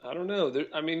don't know.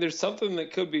 There's something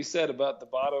that could be said about the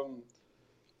bottom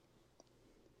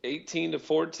 18 to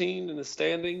 14 in the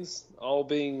standings, all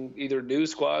being either new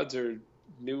squads or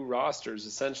new rosters,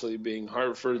 essentially being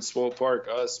Hartford, Swope Park,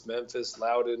 us, Memphis,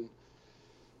 Loudoun,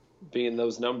 being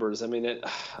those numbers. I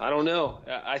don't know.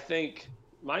 I think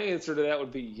my answer to that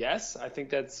would be yes. I think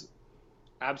that's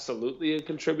absolutely a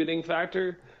contributing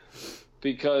factor,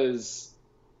 because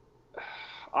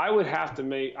I would have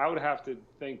to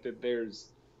think that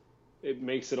it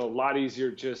makes it a lot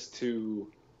easier just to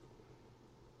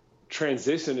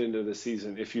transition into the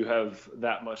season if you have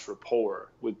that much rapport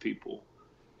with people.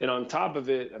 And on top of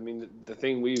it, the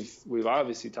thing we've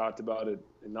obviously talked about it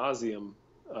ad nauseum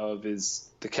of is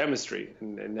the chemistry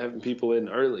and having people in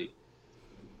early.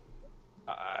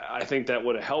 I think that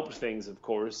would have helped things, of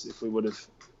course, if we would have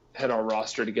had our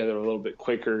roster together a little bit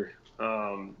quicker,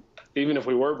 even if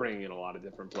we were bringing in a lot of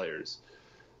different players.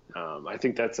 I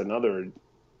think that's another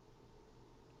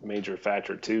major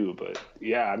factor too. But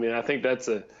yeah, I think that's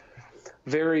a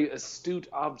very astute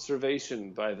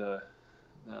observation by the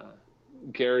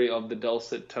Gary of the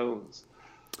dulcet tones.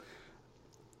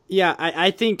 Yeah,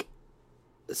 I think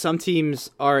some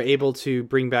teams are able to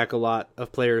bring back a lot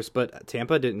of players, but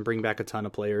Tampa didn't bring back a ton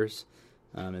of players,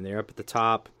 and they're up at the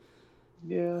top.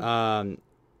 Yeah.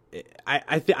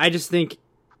 I just think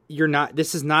you're not.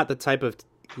 This is not the type of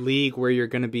league where you're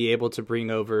going to be able to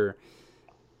bring over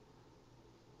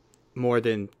more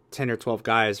than 10 or 12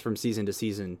 guys from season to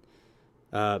season,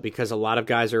 because a lot of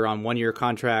guys are on 1-year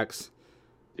contracts.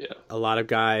 Yeah. A lot of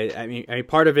guys. I mean,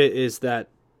 part of it is that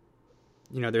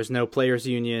there's no players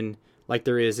union like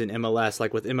there is in MLS.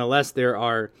 Like with MLS, there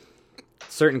are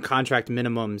certain contract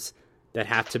minimums that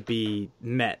have to be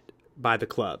met by the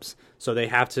clubs. So they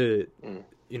have to,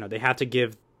 they have to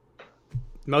give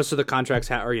most of the contracts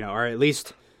are at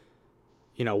least,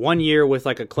 1 year with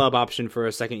like a club option for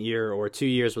a second year, or 2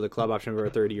 years with a club option for a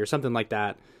third year, something like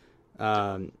that.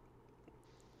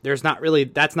 That's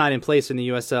not in place in the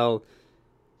USL.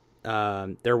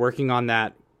 They're working on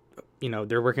that.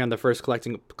 They're working on the first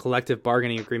collective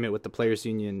bargaining agreement with the players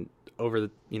union over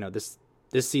this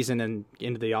season and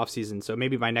into the off season. So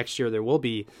maybe by next year there will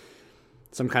be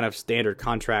some kind of standard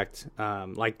contract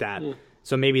like that.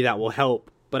 So maybe that will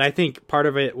help. But I think part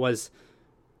of it was,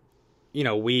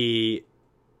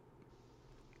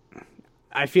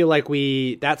 I feel like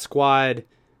that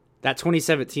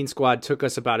 2017 squad took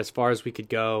us about as far as we could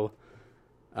go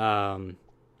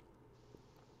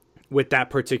with that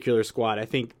particular squad. I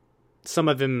think some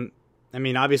of them, I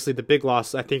mean, obviously the big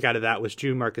loss I think out of that was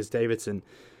June Marcus Davidson.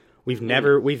 We've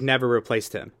never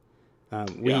replaced him.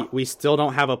 We still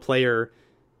don't have a player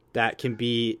that can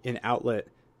be an outlet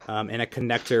and a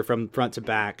connector from front to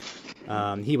back.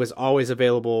 He was always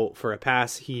available for a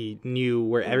pass. He knew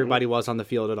where everybody was on the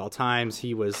field at all times.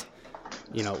 He was,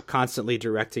 constantly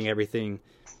directing everything.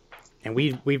 And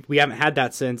we haven't had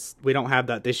that since. We don't have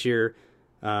that this year.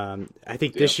 I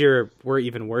think this year we're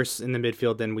even worse in the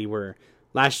midfield than we were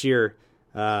last year.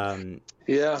 And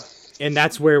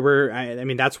that's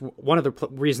where that's one of the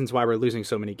reasons why we're losing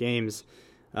so many games,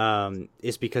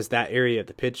 is because that area of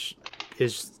the pitch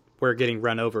we're getting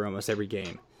run over almost every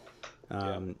game.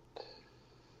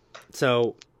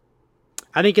 So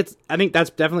I think that's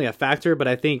definitely a factor, but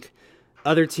I think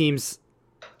other teams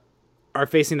are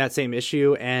facing that same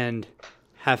issue and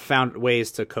have found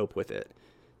ways to cope with it.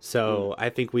 So I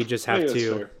think we just have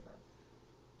to.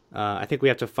 I think we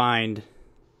have to find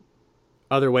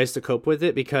other ways to cope with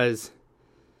it, because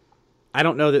I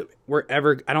don't know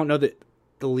that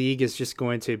the league is just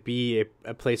going to be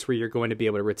a place where you're going to be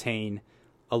able to retain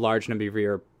a large number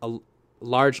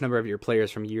of your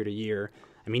players from year to year.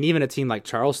 I mean, even a team like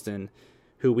Charleston,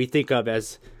 who we think of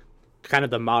as kind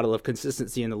of the model of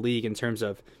consistency in the league in terms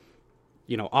of,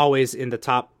 always in the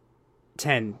top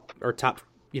 10 or top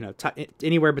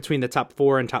anywhere between the top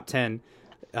 4 and top 10,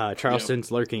 Charleston's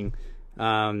lurking.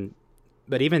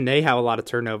 But even they have a lot of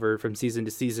turnover from season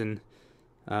to season,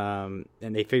 and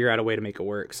they figure out a way to make it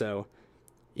work. So,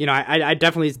 I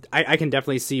can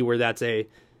definitely see where that's a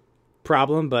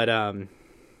problem, but I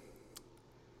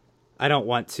don't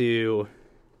want to.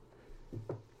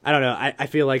 I don't know. I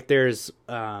feel like there's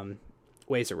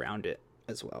ways around it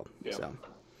as well. Yeah. So.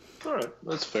 All right,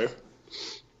 that's fair.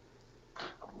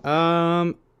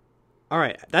 All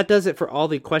right, that does it for all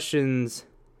the questions,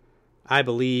 I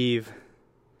believe,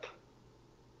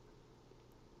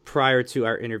 prior to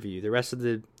our interview. The rest of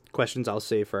the questions I'll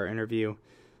save for our interview.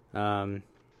 All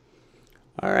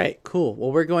right, cool.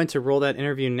 Well, we're going to roll that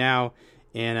interview now,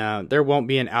 and there won't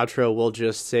be an outro. We'll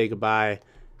just say goodbye.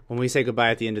 When we say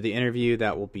goodbye at the end of the interview,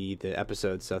 that will be the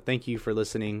episode. So thank you for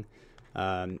listening,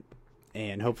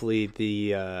 and hopefully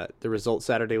the result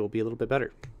Saturday will be a little bit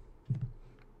better.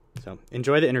 So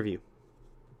enjoy the interview.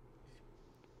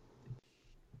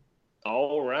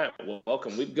 All right. Well,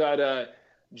 welcome. We've got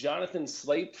Jonathan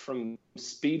Slate from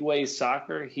Speedway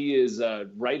Soccer. He is a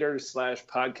writer /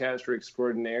 podcaster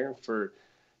extraordinaire for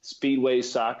Speedway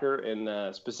Soccer,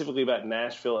 and specifically about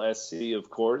Nashville SC, of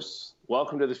course.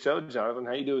 Welcome to the show, Jonathan.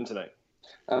 How you doing tonight?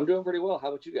 I'm doing pretty well. How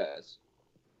about you guys?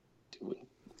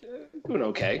 Doing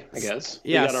okay, I guess.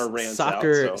 Yeah, we got our rants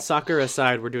soccer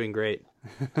aside, we're doing great.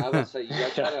 I would say you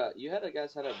guys had a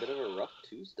bit of a rough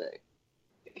Tuesday.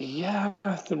 Yeah,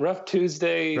 the rough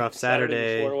Tuesday, rough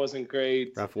Saturday before wasn't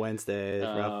great. Rough Wednesday,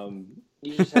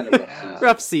 you just had a rough season.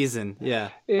 Rough season. Yeah,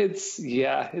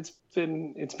 it's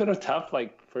been a tough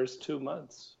first 2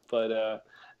 months, but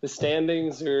the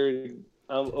standings are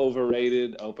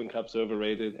overrated. Open Cup's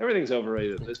overrated. Everything's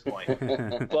overrated at this point.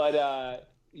 But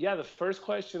the first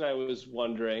question I was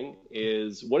wondering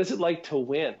is, what is it like to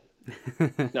win?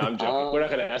 No, I'm joking. We're not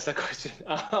going to ask that question.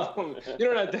 You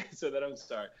don't have to answer that. I'm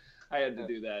sorry. I had to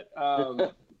do that.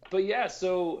 But yeah,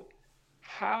 so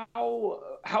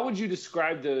how would you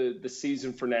describe the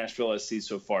season for Nashville SC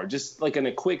so far? Just like in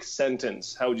a quick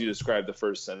sentence, how would you describe the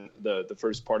first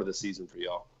part of the season for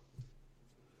y'all?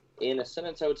 In a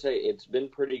sentence, I would say it's been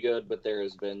pretty good, but there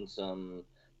has been some,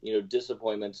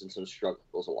 disappointments and some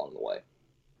struggles along the way.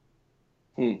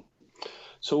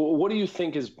 So what do you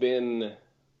think has been,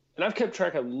 and I've kept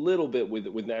track a little bit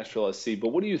with Nashville SC, but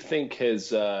what do you think has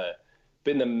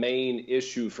been the main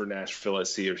issue for Nashville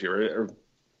SC here, or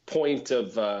point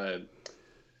of a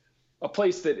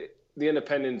place that the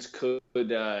Independents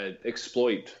could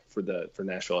exploit for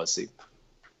Nashville SC?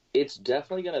 It's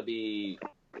definitely going to be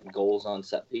goals on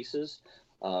set pieces.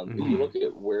 If you look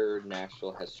at where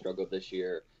Nashville has struggled this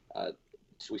year,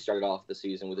 we started off the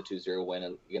season with a 2-0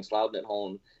 win against Loudoun at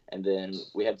home, and then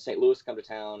we had St. Louis come to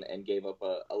town and gave up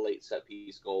a late set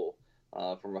piece goal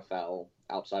from a foul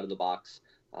outside of the box.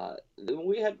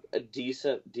 We had a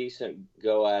decent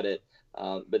go at it,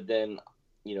 but then,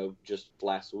 just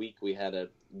last week we had a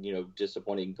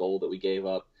disappointing goal that we gave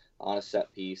up on a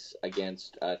set piece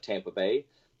against Tampa Bay.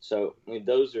 So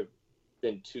those have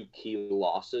been two key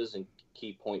losses and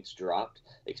key points dropped,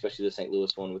 especially the St.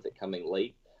 Louis one with it coming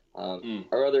late.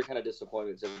 Our other kind of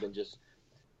disappointments have been just,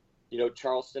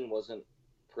 Charleston wasn't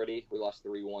pretty. We lost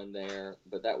 3-1 there,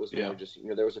 but that was more just,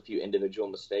 there was a few individual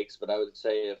mistakes. But I would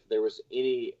say if there was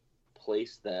any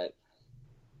place that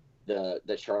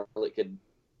that Charlotte could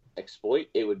exploit,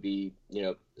 it would be,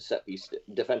 set piece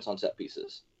defense on set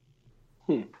pieces.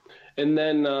 And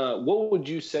then what would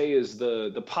you say is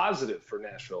the positive for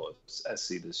Nashville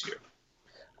SC this year?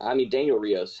 I mean, Daniel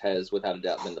Rios has without a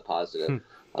doubt been the positive.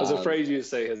 I was afraid you'd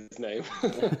say his name.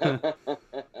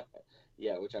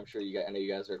 Yeah, which I'm sure I know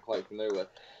you guys are quite familiar with.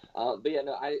 But yeah,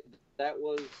 no, that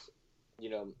was,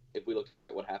 if we looked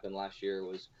at what happened last year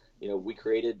was, we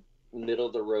created middle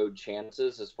of the road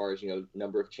chances as far as,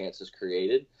 number of chances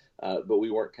created, but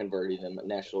we weren't converting them.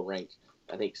 Nashville ranked,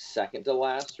 I think, second to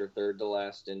last or third to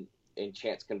last in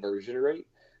chance conversion rate.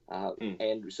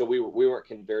 And so we weren't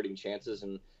converting chances,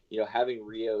 and, having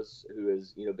Rios, who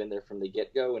has, been there from the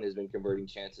get-go and has been converting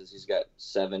chances, he's got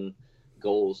 7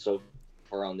 goals so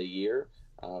far on the year,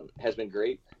 has been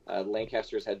great.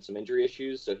 Lancaster's had some injury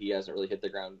issues, so he hasn't really hit the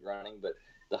ground running, but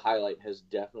the highlight has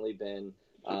definitely been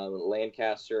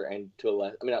Lancaster and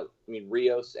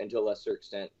Rios, and to a lesser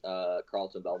extent,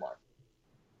 Carlton Belmar.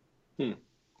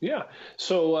 Yeah.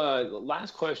 So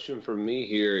last question for me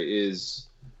here is,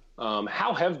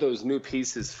 how have those new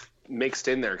pieces mixed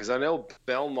in there? Because I know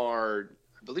Belmar,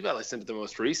 I believe I listened to the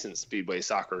most recent Speedway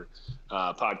Soccer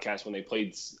podcast when they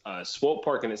played Swope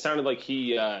Park, and it sounded like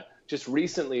he just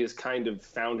recently has kind of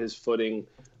found his footing.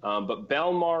 But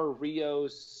Belmar,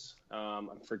 Rios,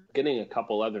 I'm forgetting a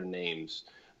couple other names.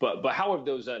 But how have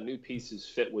those new pieces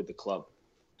fit with the club?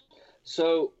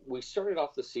 So we started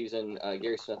off the season,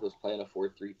 Gary Smith was playing a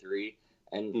 4-3-3,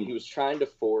 and he was trying to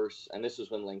force, and this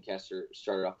was when Lancaster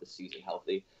started off the season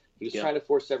healthy, he was trying to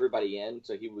force everybody in,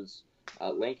 so he was,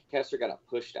 Lancaster got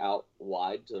pushed out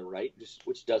wide to the right,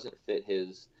 which doesn't fit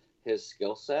his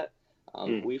skill set.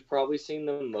 We've probably seen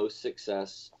the most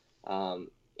success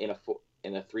in a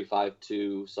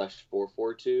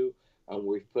 3-5-2/4-4-2,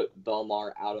 we've put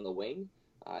Belmar out on the wing,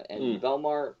 and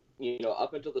Belmar,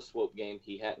 up until the Swope game,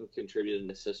 he hadn't contributed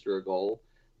an assist or a goal,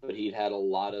 but he'd had a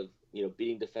lot of,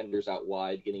 beating defenders out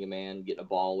wide, getting a man, getting a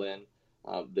ball in,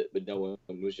 but no one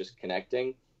was just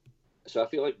connecting. So I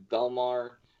feel like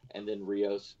Belmar and then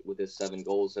Rios with his 7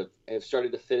 goals have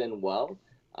started to fit in well.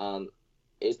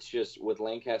 It's just with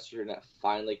Lancaster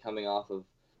finally coming off of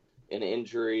an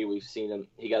injury, we've seen him.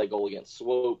 He got a goal against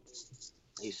Swope.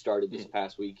 He started this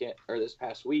past week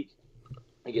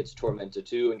against Tormenta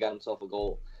 2 and got himself a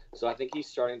goal. So I think he's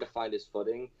starting to find his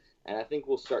footing, and I think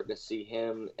we'll start to see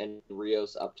him and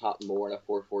Rios up top more in a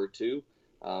 4-4-2,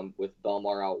 with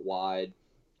Belmar out wide,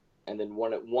 and then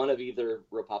one of either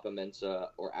Ropapa Mensah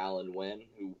or Alan Wynn,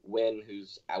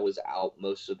 who's was out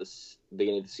most of the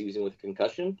beginning of the season with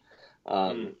concussion,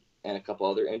 and a couple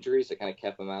other injuries that kind of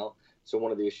kept him out. So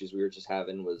one of the issues we were just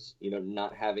having was,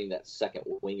 not having that second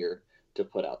winger to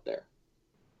put out there.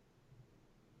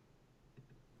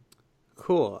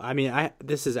 Cool. I mean,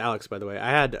 this is Alex, by the way. I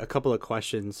had a couple of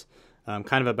questions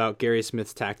kind of about Gary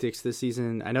Smith's tactics this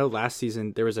season. I know last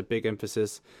season there was a big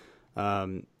emphasis,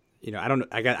 I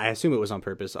assume it was on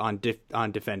purpose, on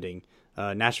defending.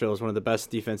 Nashville is one of the best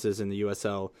defenses in the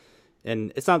USL.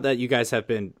 And it's not that you guys have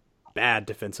been bad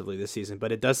defensively this season,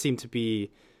 but it does seem to be,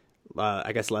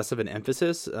 less of an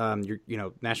emphasis.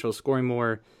 Nashville's scoring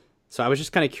more. So I was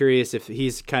just kind of curious if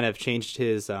he's kind of changed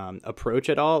his approach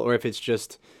at all, or if it's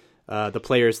just the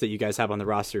players that you guys have on the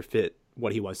roster fit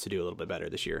what he wants to do a little bit better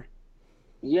this year.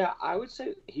 Yeah, I would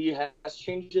say he has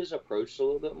changed his approach a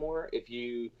little bit more. If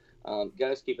you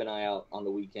guys keep an eye out on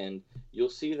the weekend, you'll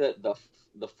see that the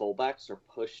fullbacks are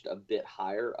pushed a bit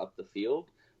higher up the field.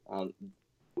 Um,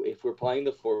 if we're playing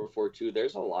the 4-4-2,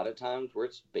 there's a lot of times where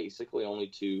it's basically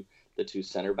only the two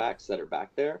center backs that are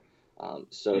back there.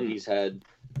 So he's had,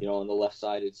 on the left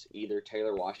side, it's either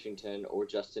Taylor Washington or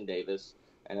Justin Davis,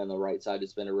 and on the right side,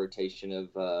 it's been a rotation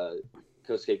of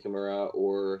Kosuke Kimura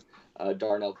or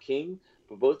Darnell King.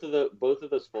 But both of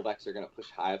those fullbacks are going to push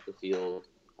high up the field.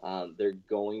 They're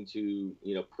going to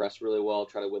press really well,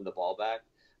 try to win the ball back.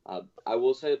 I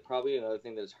will say probably another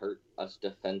thing that's hurt us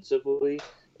defensively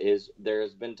is there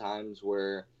has been times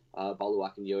where Balu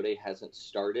Akinyode hasn't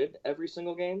started every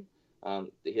single game.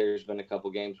 There's been a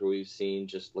couple games where we've seen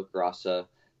just LaGrassa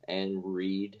and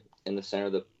Reed in the center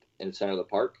of the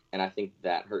park, and I think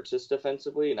that hurts us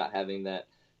defensively, not having that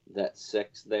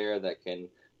six there that can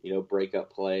break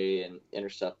up play and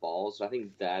intercept balls. So I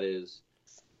think that has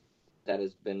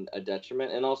been a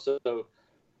detriment, and also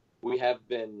we have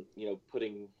been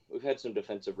we've had some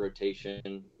defensive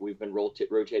rotation. We've been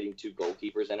rotating two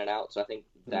goalkeepers in and out, so I think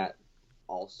that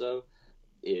also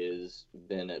is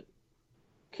been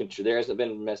there hasn't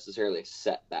been necessarily a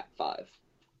set back five.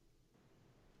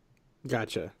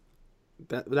 Gotcha.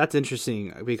 That's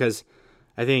interesting because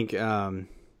I think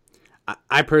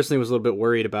I personally was a little bit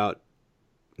worried about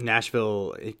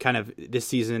Nashville kind of this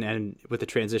season and with the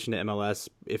transition to MLS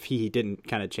if he didn't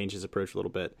kind of change his approach a little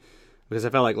bit, because I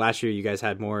felt like last year you guys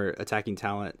had more attacking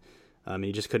talent and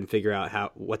you just couldn't figure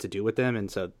out what to do with them, and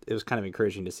so it was kind of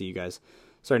encouraging to see you guys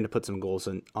starting to put some goals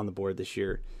on the board this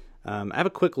year. I have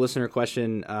a quick listener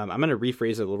question. I'm going to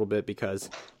rephrase it a little bit because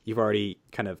you've already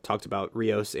kind of talked about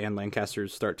Rios and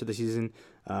Lancaster's start to the season.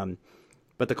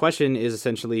 But the question is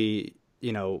essentially,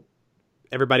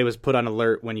 everybody was put on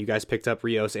alert when you guys picked up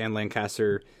Rios and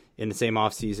Lancaster in the same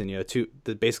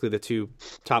offseason. Basically the two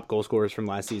top goal scorers from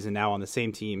last season now on the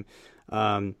same team.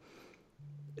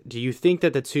 Do you think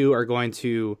that the two are going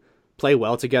to play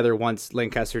well together once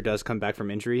Lancaster does come back from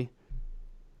injury?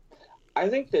 I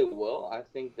think they will. I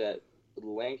think that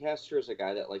Lancaster is a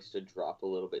guy that likes to drop a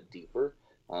little bit deeper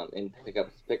and pick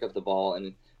up the ball,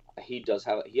 and he does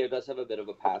have a bit of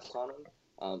a pass on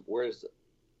him. Whereas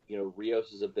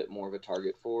Rios is a bit more of a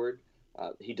target forward.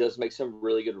 He does make some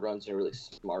really good runs and really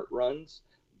smart runs,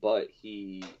 but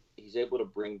he's able to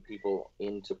bring people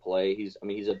into play. He's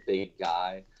a big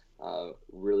guy,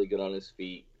 really good on his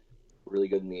feet, really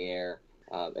good in the air,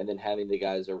 and then having the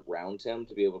guys around him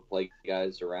to be able to play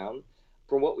guys around.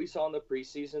 From what we saw in the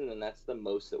preseason, and that's the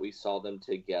most that we saw them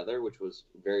together, which was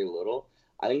very little,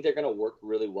 I think they're going to work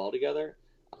really well together.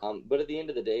 But at the end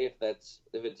of the day, if it's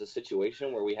a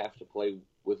situation where we have to play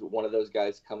with one of those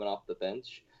guys coming off the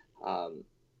bench,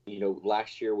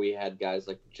 last year we had guys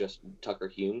like just Tucker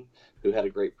Hume, who had a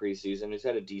great preseason, who's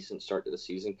had a decent start to the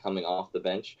season coming off the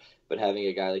bench, but having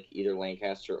a guy like either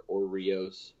Lancaster or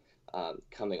Rios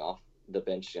coming off the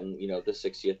bench in the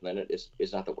 60th minute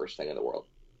is not the worst thing in the world.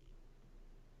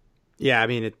 Yeah,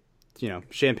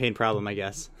 champagne problem, I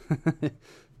guess.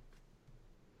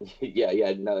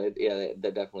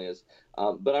 that definitely is.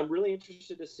 But I'm really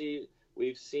interested to see.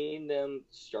 We've seen them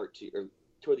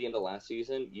toward the end of last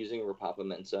season using Rapapa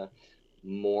Mensah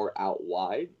more out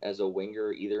wide as a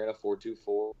winger, either in a 4-2-4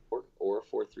 or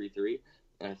a 4-3-3,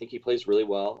 and I think he plays really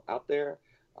well out there.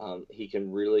 He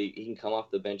can come off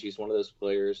the bench. He's one of those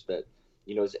players that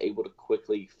is able to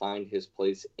quickly find his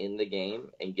place in the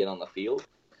game and get on the field.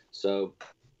 So,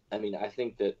 I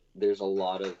think that there's a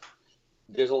lot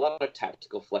of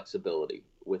tactical flexibility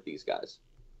with these guys.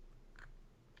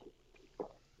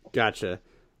 Gotcha.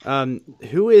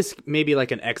 Who is maybe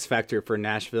like an X factor for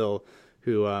Nashville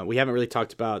who we haven't really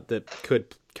talked about that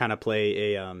could kind of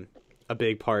play a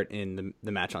big part in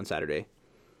the match on Saturday?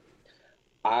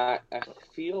 I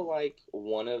feel like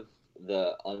one of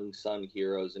the unsung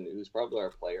heroes, and who's probably our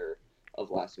player of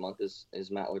last month, is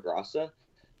Matt LaGrassa.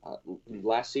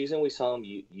 Last season we saw him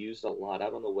used a lot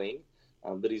out on the wing,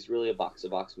 but he's really a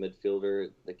box-to-box midfielder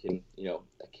that can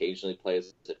occasionally play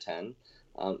as a 10.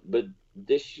 But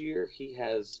this year he's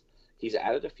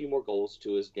added a few more goals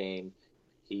to his game.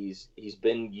 He's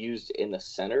been used in the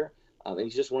center, and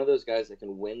he's just one of those guys that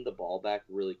can win the ball back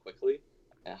really quickly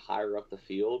and higher up the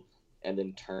field and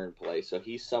then turn play. So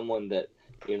he's someone that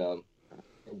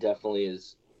definitely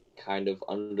is kind of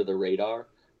under the radar.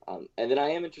 And then I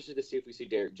am interested to see if we see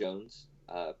Derek Jones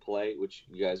play, which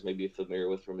you guys may be familiar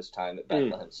with from his time at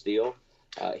Bethlehem Steel.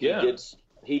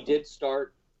 He did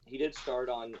start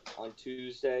on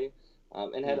Tuesday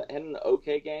and had an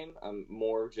okay game.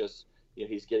 More just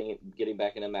he's getting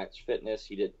back into match fitness.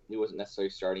 He wasn't necessarily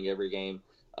starting every game,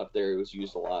 up there. He was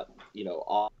used a lot,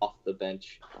 off the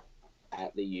bench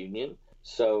at the Union.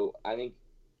 So I think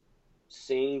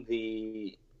seeing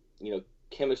the,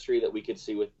 chemistry that we could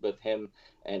see with both him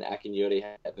and Akinyode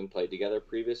having played together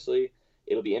previously,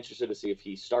 it'll be interesting to see if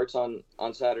he starts on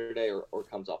Saturday or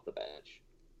comes off the bench.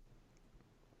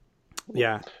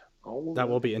 Yeah, that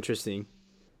will be interesting.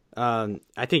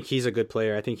 I think he's a good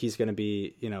player. I think he's going to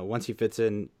be, once he fits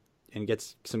in and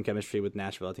gets some chemistry with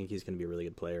Nashville, I think he's going to be a really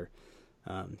good player.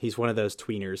 He's one of those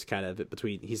tweeners kind of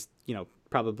between, he's,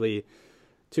 probably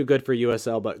too good for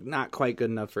USL, but not quite good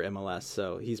enough for MLS.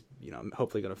 So he's,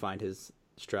 hopefully going to find his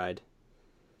stride.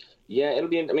 Yeah,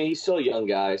 he's still a young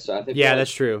guy. So I think. Yeah,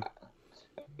 that's true.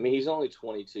 He's only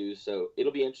 22, so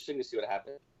it'll be interesting to see what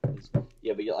happens.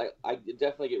 Yeah, but I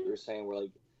definitely get what you're saying. We're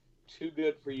too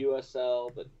good for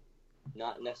USL, but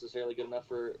not necessarily good enough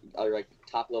for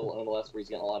top level MLS where he's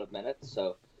getting a lot of minutes.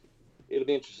 So it'll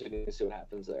be interesting to see what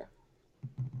happens there.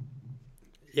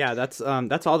 Yeah, that's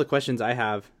all the questions I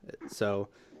have. So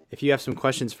if you have some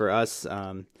questions for us,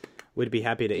 we'd be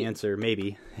happy to answer.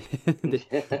 Maybe.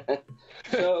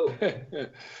 So.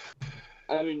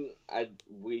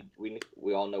 We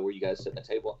all know where you guys sit at the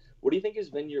table. What do you think has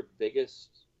been your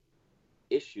biggest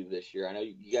issue this year? I know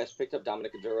you guys picked up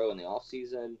Dominic Aduro in the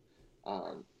offseason.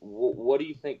 What do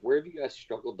you think? Where have you guys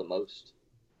struggled the most?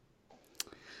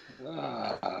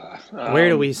 Where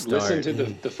do we start? Listen to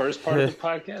the first part of the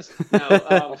podcast.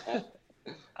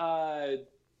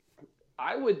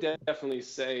 I would definitely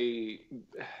say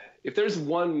if there's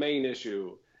one main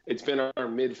issue, it's been our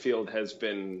midfield has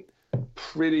been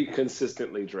pretty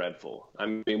consistently dreadful. I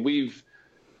mean,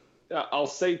 I'll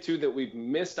say too that we've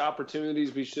missed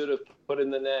opportunities we should have put in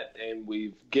the net, and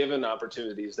we've given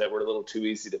opportunities that were a little too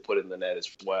easy to put in the net as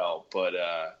well. But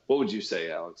what would you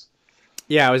say, Alex?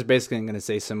 Yeah, I was basically going to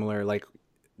say similar. Like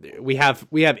we have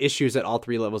issues at all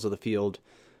three levels of the field,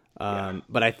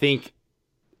 but I think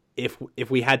if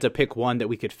we had to pick one that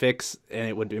we could fix and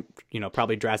it would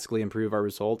probably drastically improve our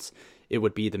results, it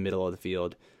would be the middle of the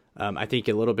field. I think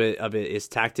a little bit of it is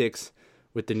tactics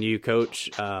with the new coach,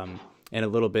 and a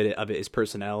little bit of it is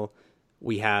personnel.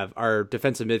 We have our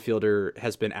defensive midfielder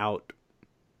has been out.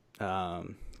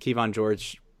 Kevon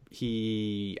George,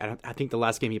 I think the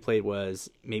last game he played was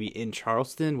maybe in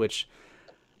Charleston, which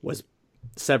was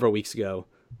several weeks ago.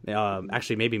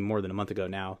 Actually, maybe more than a month ago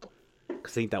now,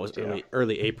 because I think that was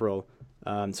early April.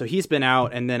 So he's been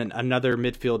out, and then another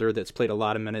midfielder that's played a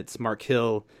lot of minutes, Mark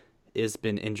Hill, has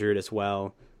been injured as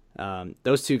well.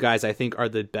 Those two guys, I think, are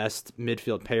the best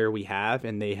midfield pair we have,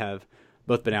 and they have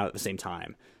both been out at the same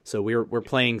time. So we're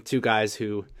playing two guys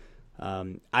who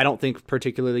I don't think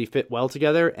particularly fit well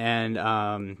together, and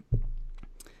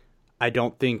I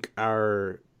don't think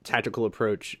our tactical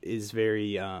approach is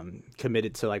very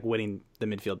committed to winning the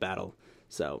midfield battle.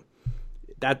 So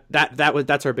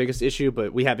that's our biggest issue,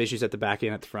 but we have issues at the back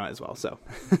and at the front as well. So.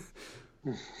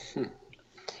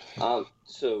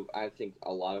 So I think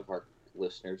a lot of our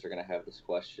listeners are going to have this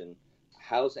question.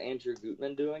 How's Andrew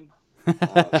Gutman doing?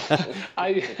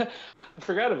 I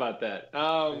forgot about that.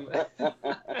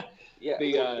 I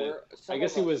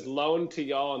guess he was loaned to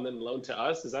y'all and then loaned to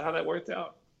us. Is that how that worked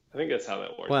out? I think that's how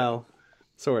that worked. Well,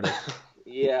 sort of.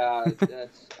 Yeah,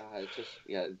 that's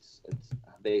it's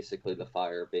basically the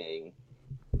Fire being,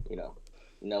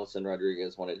 Nelson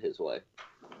Rodriguez wanted his way.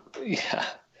 Yeah.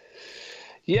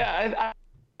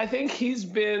 I think he's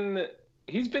been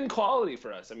quality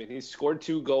for us. I mean, he's scored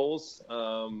 2 goals.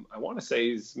 I want to say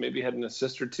he's maybe had an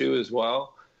assist or 2 as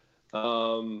well.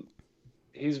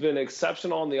 He's been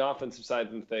exceptional on the offensive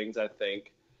side of things, I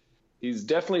think. He's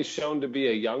definitely shown to be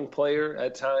a young player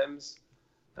at times.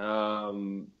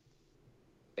 And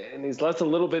he's left a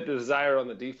little bit to desire on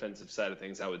the defensive side of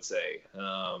things, I would say.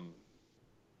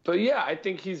 But yeah, I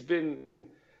think he's been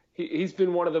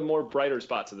one of the more brighter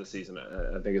spots of the season,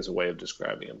 I think is a way of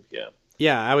describing him. Yeah.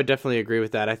 Yeah, I would definitely agree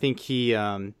with that. I think he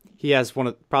has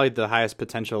probably the highest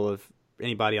potential of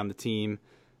anybody on the team,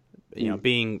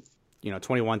 being,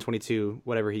 21, 22,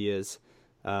 whatever he is,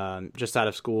 just out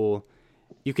of school.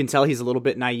 You can tell he's a little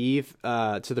bit naive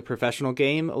to the professional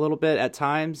game a little bit at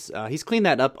times. He's cleaned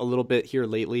that up a little bit here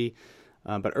lately,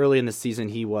 but early in the season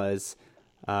he was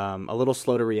a little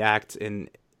slow to react and,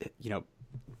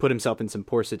 put himself in some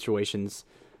poor situations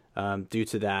due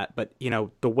to that. But,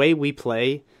 the way we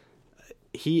play,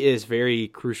 he is very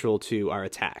crucial to our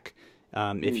attack.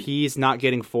 If he's not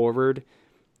getting forward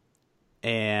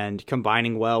and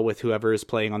combining well with whoever is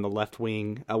playing on the left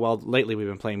wing, lately we've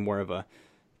been playing more of a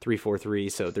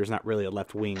 3-4-3, so there's not really a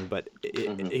left wing, but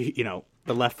the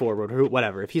left forward or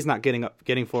whatever. If he's not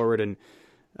getting forward and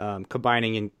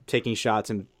combining and taking shots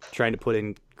and trying to put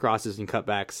in crosses and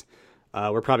cutbacks,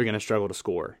 we're probably going to struggle to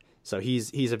score. So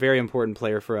he's a very important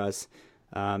player for us.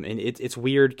 And it's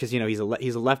weird because, he's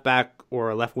a left back or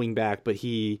a left wing back, but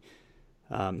he's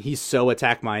so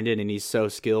attack minded and he's so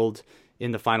skilled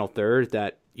in the final third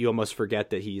that you almost forget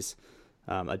that he's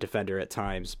a defender at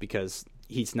times, because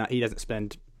he doesn't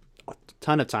spend a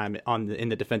ton of time in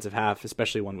the defensive half,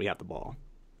 especially when we have the ball.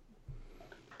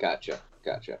 Gotcha.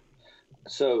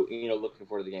 So, looking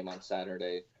forward to the game on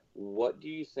Saturday, what do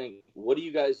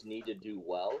you guys need to do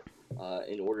well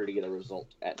in order to get a result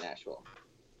at Nashville?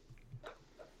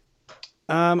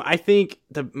 I think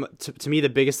to me the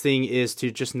biggest thing is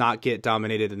to just not get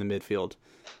dominated in the midfield.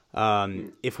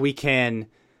 If we can,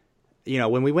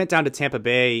 when we went down to Tampa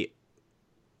Bay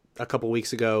a couple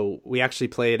weeks ago, we actually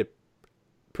played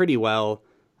pretty well.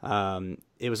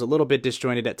 It was a little bit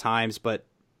disjointed at times, but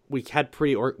we kept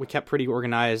pretty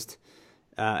organized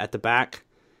at the back,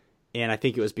 and I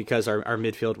think it was because our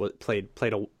midfield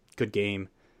played a good game.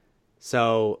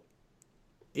 So,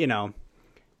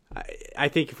 I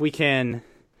think if we can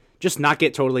just not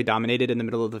get totally dominated in the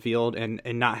middle of the field and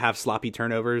not have sloppy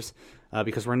turnovers,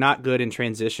 because we're not good in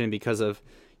transition because of,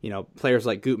 players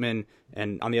like Gutman,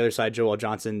 and on the other side, Joel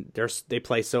Johnson, they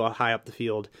play so high up the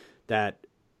field that,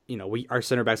 our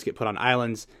center backs get put on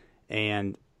islands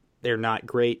and they're not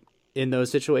great in those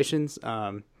situations.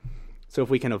 So if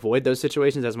we can avoid those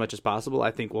situations as much as possible,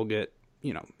 I think we'll get,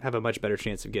 have a much better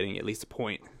chance of getting at least a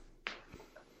point.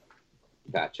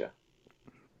 Gotcha.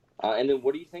 And then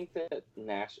what do you think that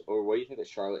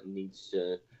Charlotte needs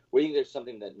to – what do you think there's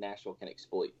something that Nashville can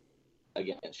exploit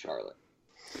against Charlotte?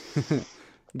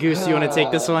 Goose, you want to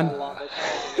take this one?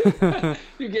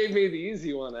 You gave me the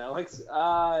easy one, Alex.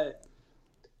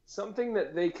 Something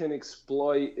that they can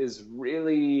exploit is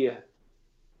really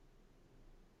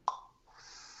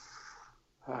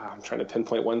I'm trying to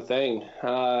pinpoint one thing.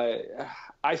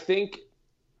 I think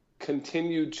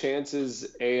continued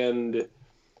chances and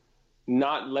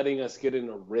not letting us get in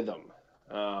a rhythm.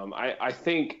 I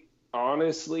think,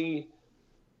 honestly,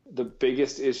 the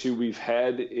biggest issue we've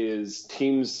had is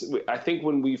teams. I think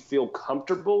when we feel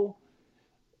comfortable,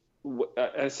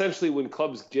 essentially when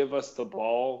clubs give us the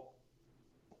ball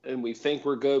and we think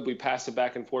we're good, we pass it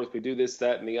back and forth, we do this,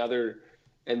 that, and the other,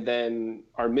 and then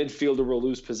our midfielder will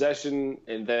lose possession,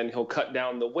 and then he'll cut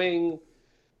down the wing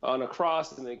on a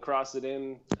cross and then cross it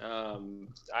in.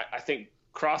 I think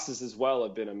crosses as well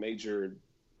have been a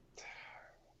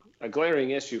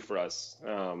glaring issue for us,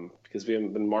 because we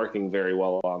haven't been marking very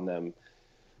well on them,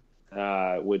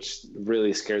 which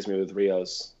really scares me with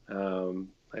Rios. I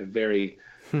have very,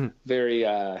 very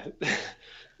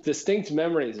distinct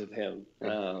memories of him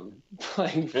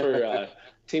playing for a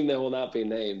team that will not be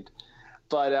named.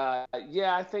 But I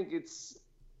think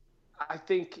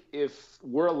if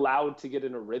we're allowed to get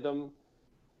in a rhythm,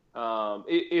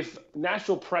 if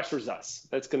Nashville pressures us,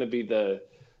 that's going to be the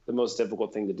most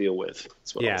difficult thing to deal with.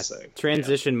 That's what I'll say.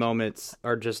 Transition moments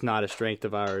are just not a strength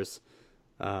of ours,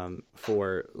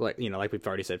 for like we've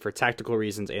already said, for tactical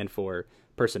reasons and for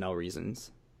personnel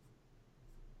reasons.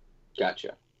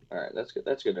 Gotcha. All right, that's good.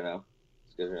 That's good to know.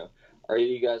 Are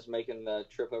you guys making the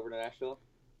trip over to Nashville?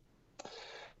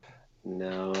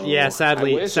 No. Yeah,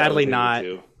 sadly not.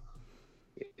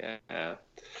 Yeah.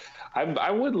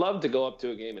 I would love to go up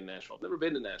to a game in Nashville. I've never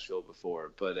been to Nashville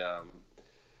before, but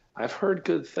I've heard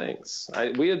good things.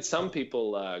 We had some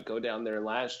people go down there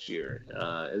last year,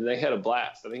 and they had a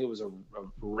blast. I think it was a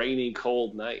rainy,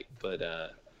 cold night, but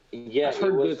I've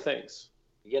heard good things.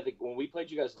 Yeah, when we played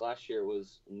you guys last year, it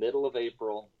was middle of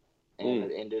April, and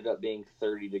it ended up being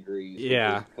 30 degrees.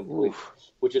 Yeah,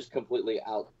 which is completely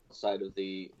outside of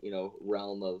the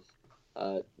realm of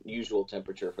usual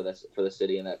temperature for the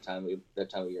city in that time of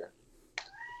year.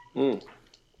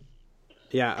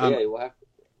 Yeah. We'll have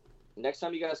next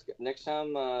time you guys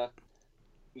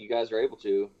are able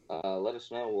to let us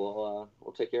know.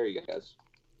 We'll take care of you guys.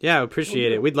 Yeah, I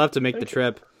appreciate it. We'd love to make the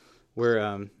trip.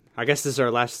 We're I guess this is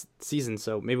our last season,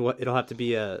 so maybe it'll have to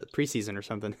be a preseason or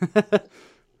something.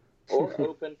 Or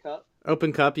Open Cup.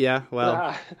 Open Cup, yeah.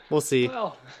 Well, we'll see.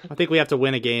 I think we have to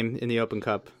win a game in the Open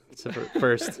Cup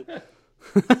first.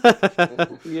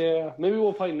 Yeah, maybe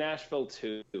we'll play Nashville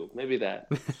too. Maybe that.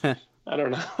 I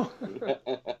don't know.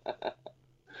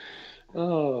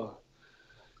 Oh.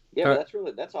 Yeah,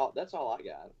 that's all I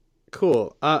got.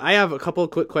 Cool. I have a couple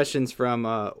of quick questions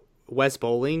from Wes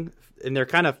Bowling, and they're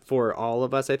kind of for all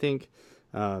of us, I think.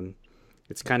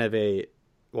 It's kind of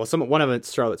one of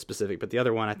it's Charlotte specific, but the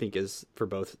other one I think is for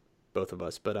both of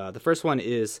us. But the first one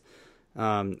is,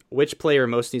 which player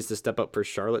most needs to step up for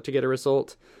Charlotte to get a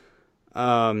result?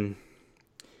 And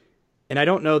and I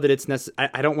don't know that it's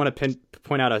I don't want to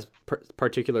point out a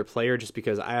particular player just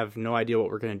because I have no idea what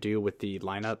we're going to do with the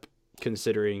lineup,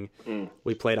 considering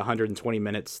we played 120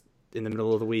 minutes in the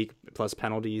middle of the week plus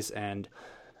penalties, and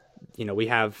we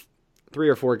have 3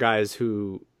 or 4 guys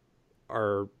who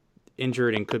are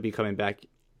injured and could be coming back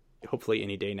hopefully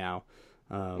any day now.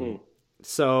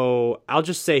 So I'll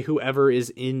just say whoever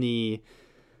is in the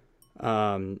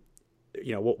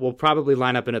we'll probably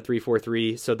line up in a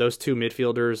 3-4-3. So those 2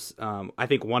 midfielders, I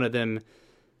think one of them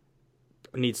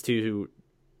needs to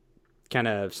kind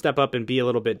of step up and be a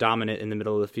little bit dominant in the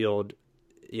middle of the field,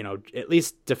 at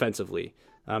least defensively.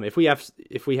 If we have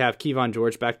Kevon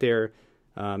George back there,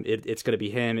 it's going to be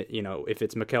him. If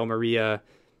it's Mikel Maria,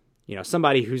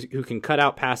 somebody who can cut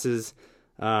out passes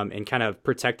and kind of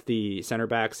protect the center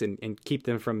backs and keep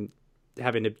them from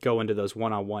having to go into those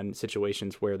one-on-one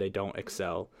situations where they don't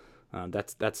excel.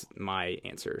 That's my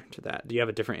answer to that. Do you have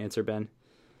a different answer, Ben?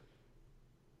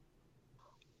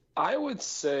 I would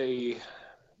say,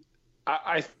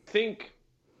 I think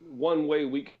one way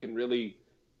we can really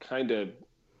kind of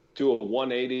do a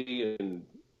 180 and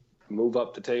move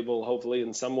up the table, hopefully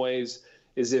in some ways,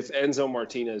 is if Enzo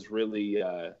Martinez really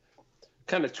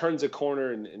kind of turns a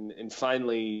corner and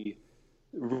finally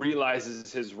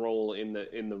realizes his role in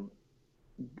the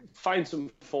find some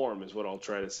form is what I'll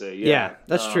try to say. Yeah,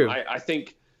 that's true. I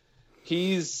think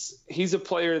he's a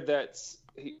player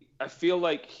I feel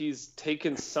like he's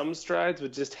taken some strides,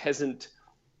 but just hasn't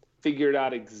figured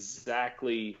out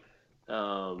exactly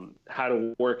how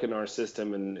to work in our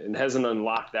system and hasn't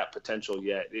unlocked that potential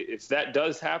yet. If that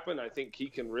does happen, I think he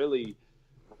can really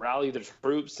rally the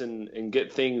troops and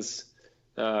get things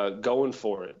going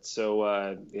for it. So,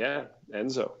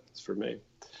 Enzo is for me.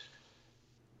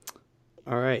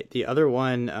 All right. The other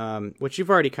one, which you've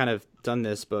already kind of done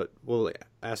this, but we'll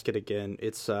ask it again.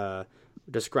 It's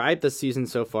describe the season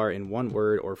so far in one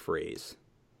word or phrase.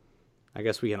 I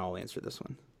guess we can all answer this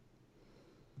one.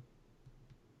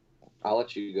 I'll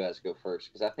let you guys go first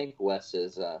because I think Wes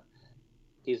is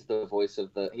he's the voice of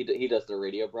he does the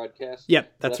radio broadcast.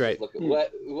 Yep, that's right.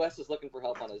 Wes is looking for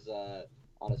help on his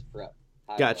prep.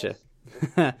 Hi, gotcha.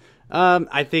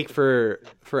 I think for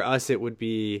us it would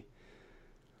be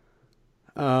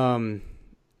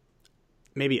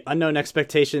maybe unknown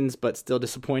expectations, but still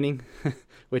disappointing,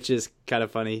 which is kind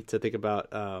of funny to think about.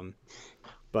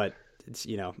 But it's,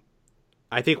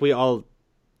 I think we all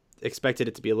expected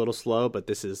it to be a little slow, but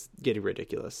this is getting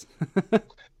ridiculous.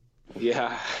 Yeah,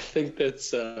 I think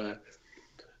that's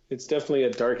it's definitely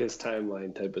a darkest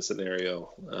timeline type of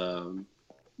scenario.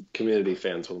 Community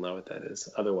fans will know what that is.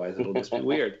 Otherwise, it'll just be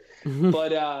weird.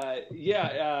 But I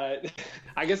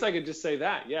guess I could just say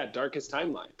that. Yeah, darkest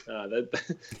timeline.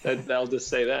 That I'll just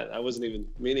say that. I wasn't even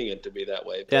meaning it to be that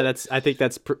way. But, yeah, I think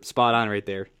that's spot on right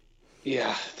there.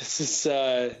 Yeah, this is.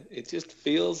 It just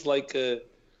feels like a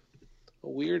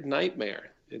weird nightmare.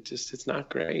 It's not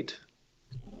great.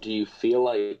 Do you feel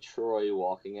like Troy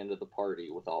walking into the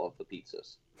party with all of the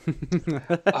pizzas?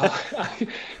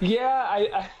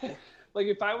 Yeah, like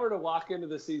if I were to walk into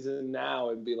the season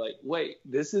now and be like, wait,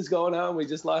 this is going on. We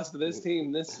just lost to this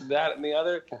team, this, that, and the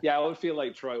other. Yeah, I would feel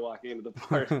like Troy walking into the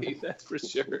party. That's for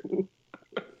sure.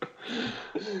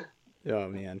 Oh,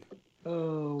 man.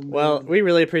 Oh, man. Well, we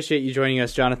really appreciate you joining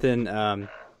us, Jonathan.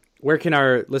 Where can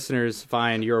our listeners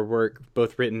find your work,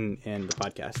 both written and the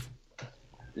podcast?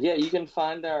 Yeah, you can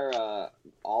find our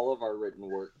all of our written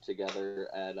work together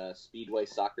at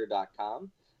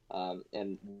speedwaysoccer.com.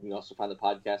 And you can also find the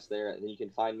podcast there. And then you can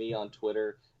find me on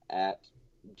Twitter at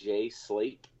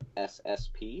JSlateSSP.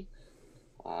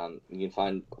 You can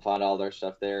find all their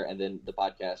stuff there. And then the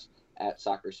podcast at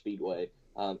Soccer Speedway.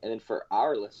 And then for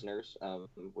our listeners,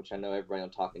 which I know everybody on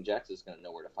Talking Jacks is going to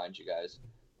know where to find you guys,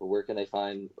 but where can they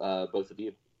find both of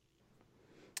you?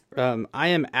 I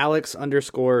am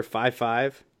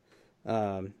Alex_55.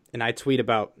 And I tweet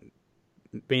about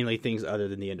mainly things other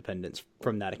than the Independents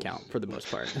from that account for the most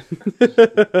part.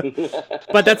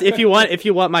 But that's if you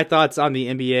want my thoughts on the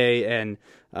NBA and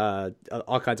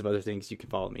all kinds of other things, you can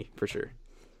follow me for sure.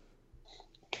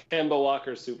 Kemba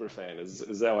Walker superfan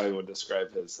is how I would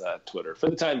describe his Twitter for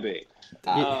the time being.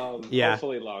 Yeah,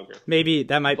 hopefully longer. Maybe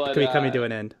that might be coming to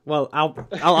an end. Well, I'll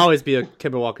always be a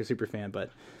Kemba Walker superfan,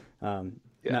 but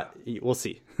we'll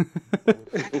see.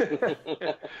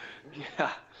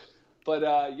 Yeah. But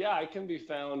I can be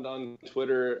found on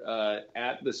Twitter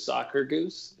at the Soccer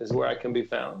Goose is where I can be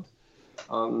found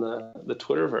on the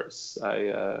Twitterverse.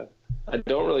 I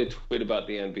don't really tweet about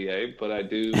the NBA, but I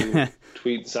do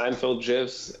tweet Seinfeld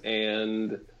gifs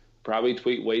and probably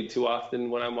tweet way too often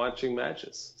when I'm watching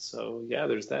matches. So yeah,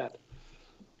 there's that.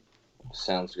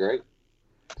 Sounds great.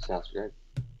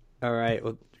 All right.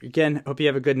 Well, again, hope you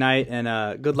have a good night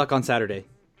and good luck on Saturday.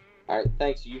 All right.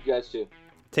 Thanks. You guys too.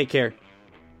 Take care.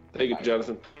 Thank you,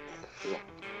 Jonathan. Yeah.